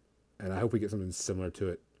 And I hope we get something similar to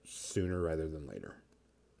it sooner rather than later.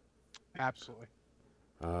 Absolutely.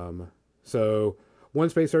 So one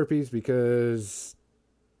space herpes because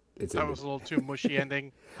it's That ended. was a little too mushy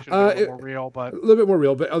ending. Should have been a little more real, A but little bit more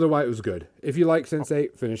real, but otherwise it was good. If you like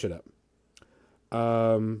Sense8, finish it up.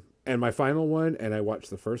 And my final one, and I watched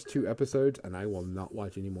the first 2 episodes, and I will not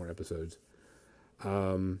watch any more episodes.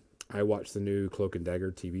 I watched the new Cloak and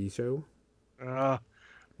Dagger TV show.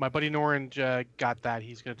 my buddy Norange got that.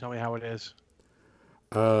 He's going to tell me how it is.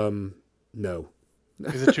 No.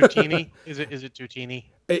 Is it too teeny? Is it too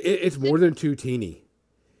teeny? It's more than too teeny.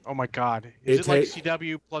 Oh my god! Is it like ta-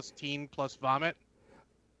 CW plus teen plus vomit?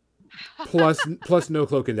 plus no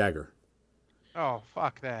Cloak and Dagger. Oh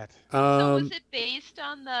fuck that! So was it based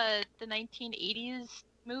on the 1980s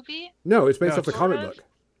movie? No, it's based No, off the sort comic of.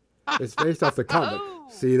 book. It's based off the comic. Oh.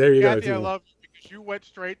 See, there you Kathy, go. I love you because you went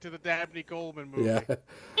straight to the Dabney Coleman movie.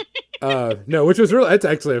 Yeah. No, which was really, it's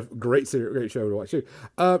actually a great show to watch too.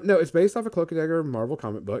 No, it's based off a Cloak and Dagger Marvel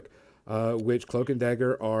comic book, which Cloak and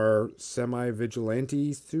Dagger are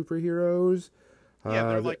semi-vigilante superheroes. Yeah,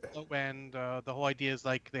 they're like low end. The whole idea is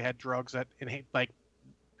like they had drugs that like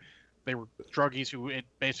they were druggies who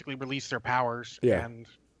basically released their powers. Yeah. And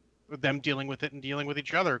them dealing with it and dealing with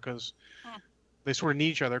each other because they sort of need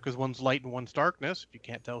each other because one's light and one's darkness. If you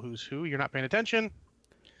can't tell who's who, you're not paying attention.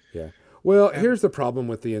 Yeah. Well, here's the problem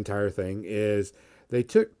with the entire thing is they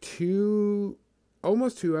took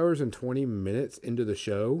almost 2 hours and 20 minutes into the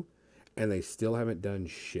show, and they still haven't done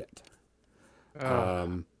shit. I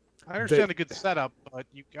understand a good setup, but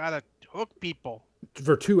you gotta hook people.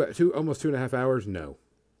 For almost 2.5 hours, no.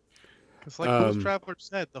 Because like Blues Traveler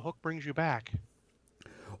said, the hook brings you back.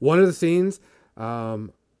 One of the scenes,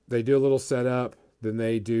 they do a little setup, then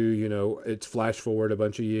they do, it's flash forward a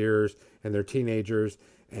bunch of years, and they're teenagers,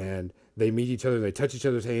 and they meet each other, and they touch each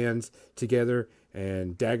other's hands together,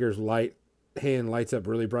 and Dagger's hand lights up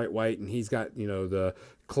really bright white, and he's got, the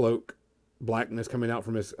cloak blackness coming out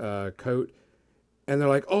from his coat, and they're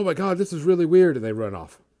like, oh my god, this is really weird, and they run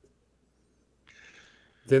off.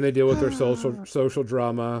 Then they deal with their social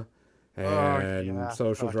drama, and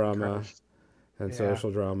social drama, and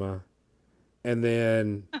social drama. And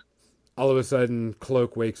then all of a sudden,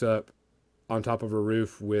 Cloak wakes up on top of a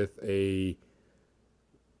roof with a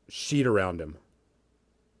sheet around him.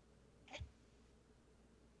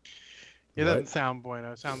 It doesn't sound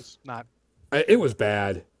bueno. It sounds not. It was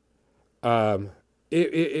bad. It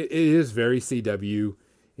is very CW.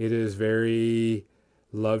 It is very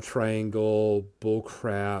love triangle,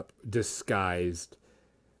 bullcrap, disguised.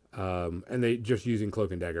 And they just using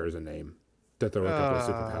Cloak and Dagger as a name. That there were a couple of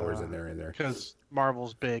superpowers in there. Because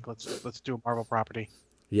Marvel's big. Let's do a Marvel property.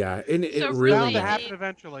 Yeah, and it So really Bound to They- happen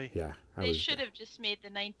eventually. Yeah, They should have just made the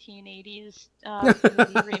 1980s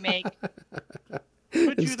movie remake.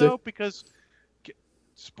 Could you though? Because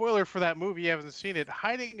spoiler for that movie, you haven't seen it.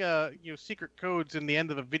 Hiding secret codes in the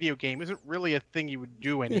end of a video game isn't really a thing you would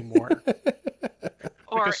do anymore.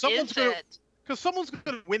 Or Because someone's is gonna- it? Because someone's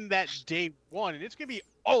going to win that day one, and it's going to be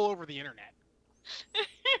all over the internet.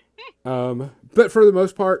 But for the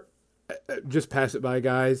most part, just pass it by,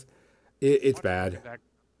 guys. It's bad.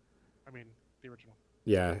 I mean, the original.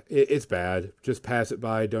 Yeah, it's bad. Just pass it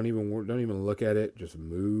by. Don't even look at it. Just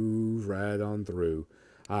move right on through.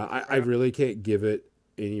 I really can't give it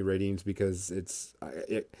any ratings because it's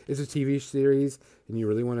a TV series, and you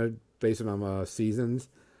really want to base it on seasons.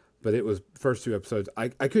 But it was first 2 episodes. I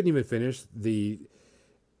couldn't even finish the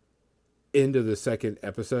end of the second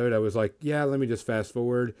episode. I was like, yeah, let me just fast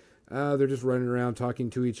forward. They're just running around talking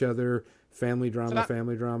to each other. Family drama.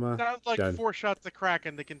 Sounds like Done. 4 shots of crack,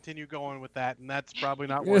 and they continue going with that, and that's probably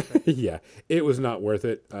not worth it. Yeah, it was not worth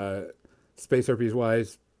it. Space herpes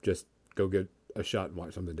wise, just go get a shot and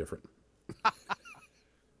watch something different.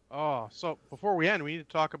 Oh, so before we end, we need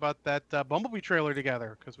to talk about that Bumblebee trailer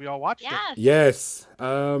together because we all watched it. Yes. Yes.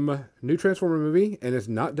 New Transformer movie, and it's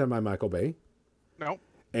not done by Michael Bay, No,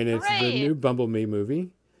 and it's the Hooray. new Bumblebee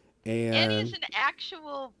movie, And he's and an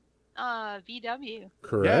actual VW. yeah,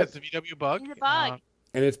 correct, it's a VW Bug. He's a bug.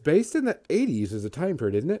 and it's based in the '80s as a time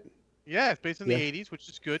period, isn't it? Yeah, it's based in Yeah. the '80s, which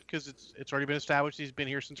is good because it's already been established he's been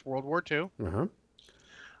here since World War II. Uh-huh.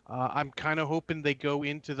 I'm kind of hoping they go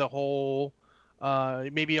into the whole,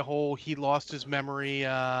 maybe a whole he lost his memory,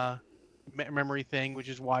 memory thing, which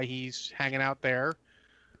is why he's hanging out there.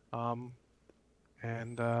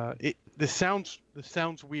 This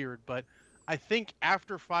sounds weird, but I think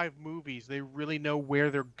after 5 movies, they really know where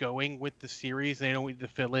they're going with the series. They don't need to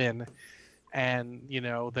fill in, and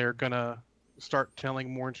they're gonna start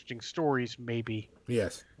telling more interesting stories, maybe.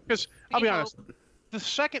 Yes. Because I'll We be hope. honest, the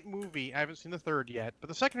second movie, I haven't seen the third yet, but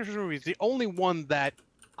the second movie is the only one that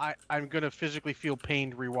I'm going to physically feel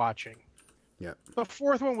pained rewatching. Yeah. The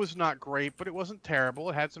fourth one was not great, but it wasn't terrible.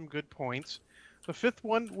 It had some good points. The fifth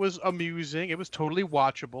one was amusing. It was totally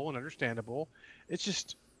watchable and understandable. It's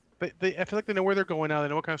just, I feel like they know where they're going now. They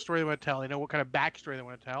know what kind of story they want to tell. They know what kind of backstory they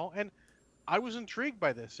want to tell. And I was intrigued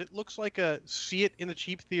by this. It looks like see it in the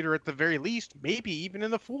cheap theater at the very least, maybe even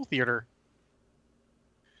in the full theater.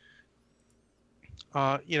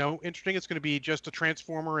 Interesting. It's going to be just a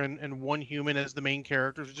Transformer and one human as the main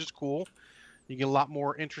characters, which is cool. You get a lot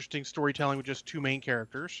more interesting storytelling with just 2 main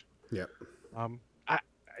characters. Yep.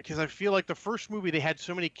 Because I feel like the first movie, they had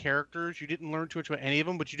so many characters, you didn't learn too much about any of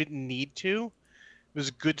them, but you didn't need to. It was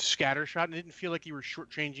a good scattershot, and it didn't feel like you were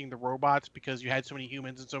shortchanging the robots because you had so many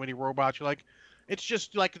humans and so many robots. You're like, it's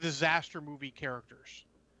just like disaster movie characters,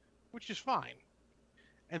 which is fine.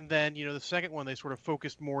 And then, the second one, they sort of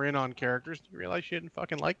focused more in on characters. You realize you didn't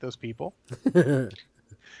fucking like those people.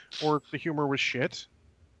 Or the humor was shit.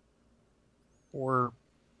 Or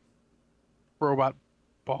robot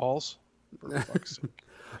balls. For fuck's sake.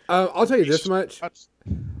 I'll tell you this much.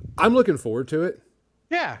 I'm looking forward to it.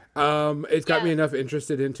 Yeah. It's got me Yeah. enough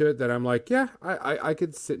interested into it that I'm like, yeah, I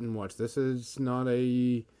could sit and watch this. It's not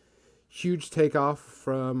a huge takeoff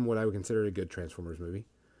from what I would consider a good Transformers movie.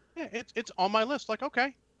 Yeah, it's on my list. Like,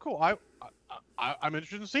 okay, cool. I'm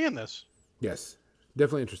interested in seeing this. Yes,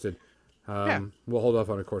 definitely interested. We'll hold off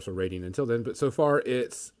on, of course, a rating until then. But so far,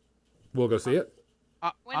 we'll go see it.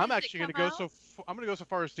 When I'm does it actually going to come go out? I'm going to go so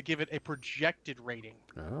far as to give it a projected rating.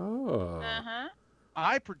 Oh, Uh-huh.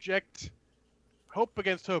 I project hope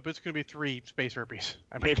against hope. It's going to be 3 space herpes.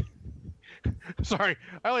 I mean, sorry,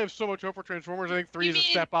 I only have so much hope for Transformers. I think 3 You is a mean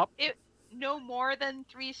step up. No more than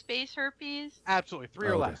 3 space herpes? Absolutely, 3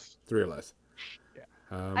 or okay. less. 3 or less. Yeah.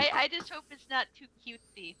 I just hope it's not too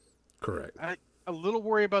cutesy. Correct. A little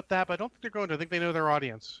worry about that, but I don't think they're going to. I think they know their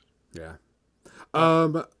audience. Yeah.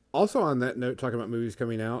 Also on that note, talking about movies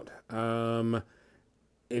coming out,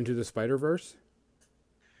 Into the Spider-Verse.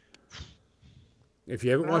 If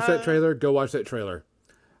you haven't watched that trailer, go watch that trailer.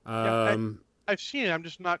 I've seen it. I'm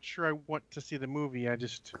just not sure I want to see the movie.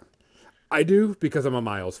 I do because I'm a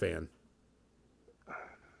Miles fan.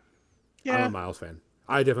 Yeah. I'm a Miles fan.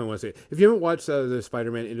 I definitely want to see it. If you haven't watched the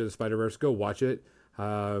Spider-Man Into the Spider-Verse, go watch it.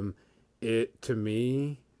 To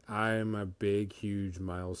me, I'm a big, huge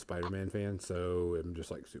Miles Spider-Man fan, so I'm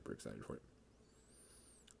just like super excited for it.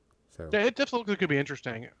 So Yeah, it definitely looks like it could be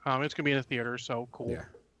interesting. It's going to be in a theater, so cool. yeah.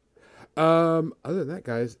 Other than that,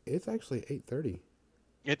 guys, it's actually 8:30.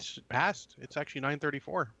 It's past. It's actually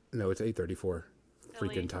 9:34. No, it's 8:34. Silly.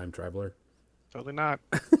 Freaking time traveler. Totally not.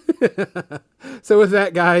 So with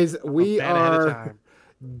that, guys, we Bad ahead of are time.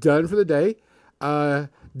 done for the day.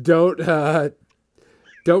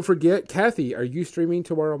 Don't forget, Kathy, are you streaming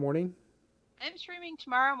tomorrow morning? I'm streaming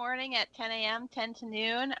tomorrow morning at 10 a.m., 10 to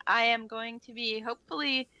noon. I am going to be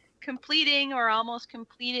hopefully completing or almost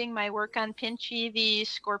completing my work on Pinchy, the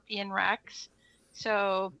Scorpion Rex.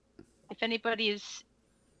 So if anybody's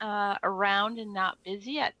around and not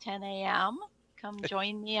busy at 10 a.m., come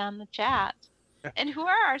join me on the chat. And who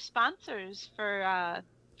are our sponsors for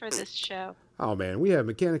this show? Oh man, we have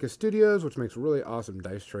Mechanica Studios, which makes really awesome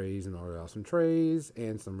dice trays and really awesome trays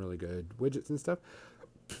and some really good widgets and stuff.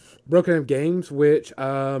 Broken Up Games, which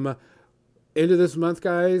end of this month,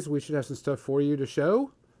 guys, we should have some stuff for you to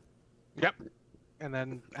show. Yep. And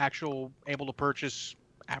then actual able to purchase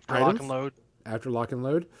after Items? lock and load. After lock and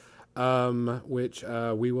load, which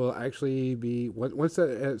we will actually be once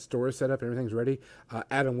the store is set up and everything's ready.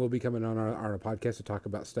 Adam will be coming on our podcast to talk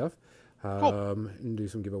about stuff, and do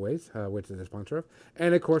some giveaways, which is a sponsor of,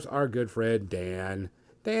 and of course our good friend Dan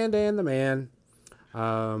the man,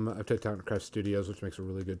 of Tectonic Craft Studios, which makes a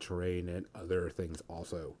really good terrain and other things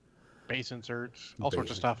also. Base inserts, all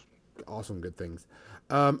sorts of stuff. awesome good things.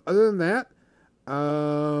 Other than that,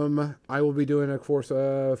 I will be doing a Force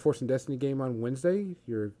and Destiny game on Wednesday.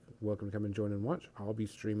 You're welcome to come and join and watch. I'll be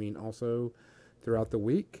streaming also throughout the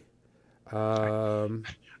week. I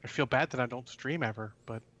feel bad that I don't stream ever,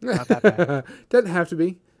 but not that bad. Doesn't have to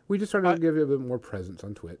be. We just try to give you a bit more presence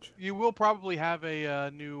on Twitch. You will probably have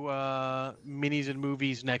a new minis and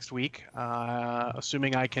movies next week,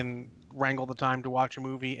 assuming I can wrangle the time to watch a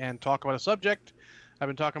movie and talk about a subject. I've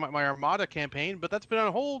been talking about my Armada campaign, but that's been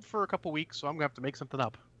on hold for a couple weeks, so I'm going to have to make something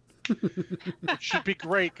up. It should be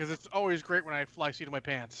great, because it's always great when I fly seat of my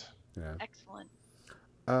pants. Yeah. Excellent.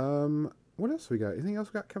 What else we got? Anything else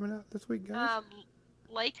we got coming out this week, guys?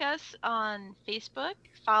 Like us on Facebook,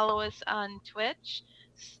 follow us on Twitch,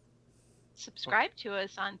 subscribe to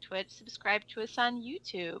us on Twitch, subscribe to us on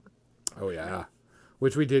YouTube. Oh yeah,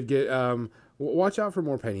 which we did get. Watch out for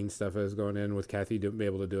more painting stuff as going in with Kathy to be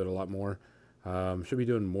able to do it a lot more. Should be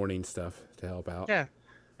doing morning stuff to help out. Yeah,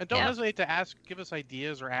 and don't hesitate to give us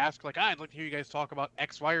ideas, or ask like, I'd like to hear you guys talk about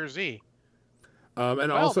X, Y, or Z.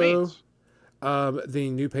 And also, the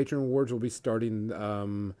new patron awards will be starting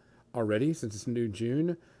already since it's new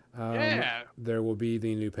June. There will be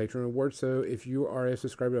the new patron award. So if you are a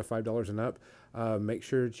subscriber of $5 and up, make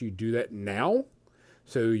sure that you do that now,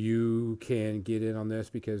 so you can get in on this,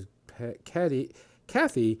 because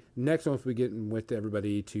Kathy next month will be getting with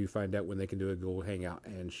everybody to find out when they can do a Google Hangout,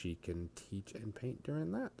 and she can teach and paint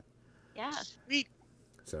during that. Yeah. Sweet.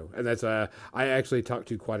 So, and that's I actually talked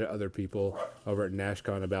to quite a other people over at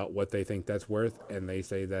NashCon about what they think that's worth, and they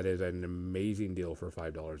say that is an amazing deal for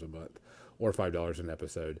 $5 a month or $5 an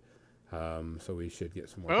episode. So we should get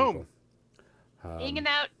some more people. Hanging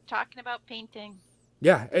out, talking about painting.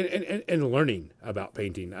 Yeah, and learning about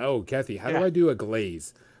painting. Oh, Kathy, how do I do a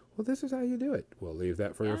glaze? Well, this is how you do it. We'll leave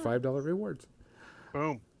that for your $5 rewards.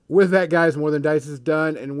 Boom. With that, guys, More Than Dice is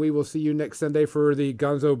done, and we will see you next Sunday for the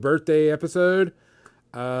Gonzo birthday episode.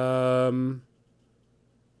 Bring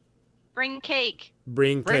cake.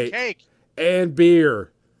 Bring cake. And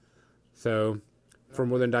beer. So, for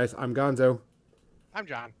More Than Dice, I'm Gonzo. I'm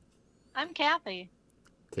John. I'm Kathy.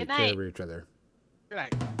 Take Good care night. of each other. Good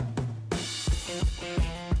night.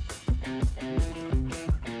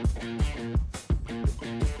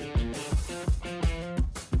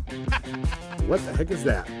 What the heck is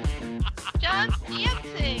that? John's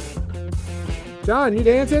dancing. John, you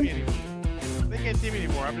dancing? They can't see me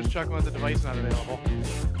anymore. I'm just chuckling at the device not available.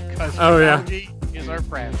 Because technology is our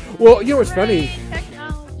friend. Well, you know what's funny?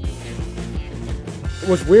 Technology.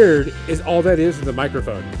 What's weird is all that is the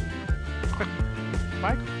microphone.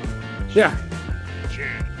 Microphone? Yeah. Sure.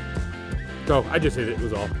 So I just hit it,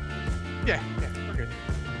 was all. Yeah, we're good.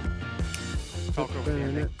 Talk over the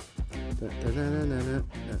ending.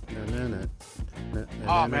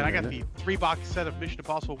 Oh man, I got the 3-box set of Mission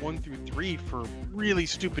Impossible 1 through 3 for really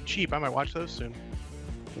stupid cheap. I might watch those soon.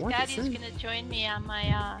 Daddy's gonna join me on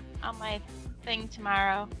my thing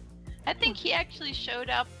tomorrow. I think he actually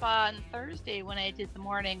showed up on Thursday when I did the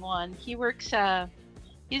morning one. He works.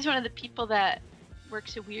 He's one of the people that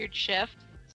works a weird shift.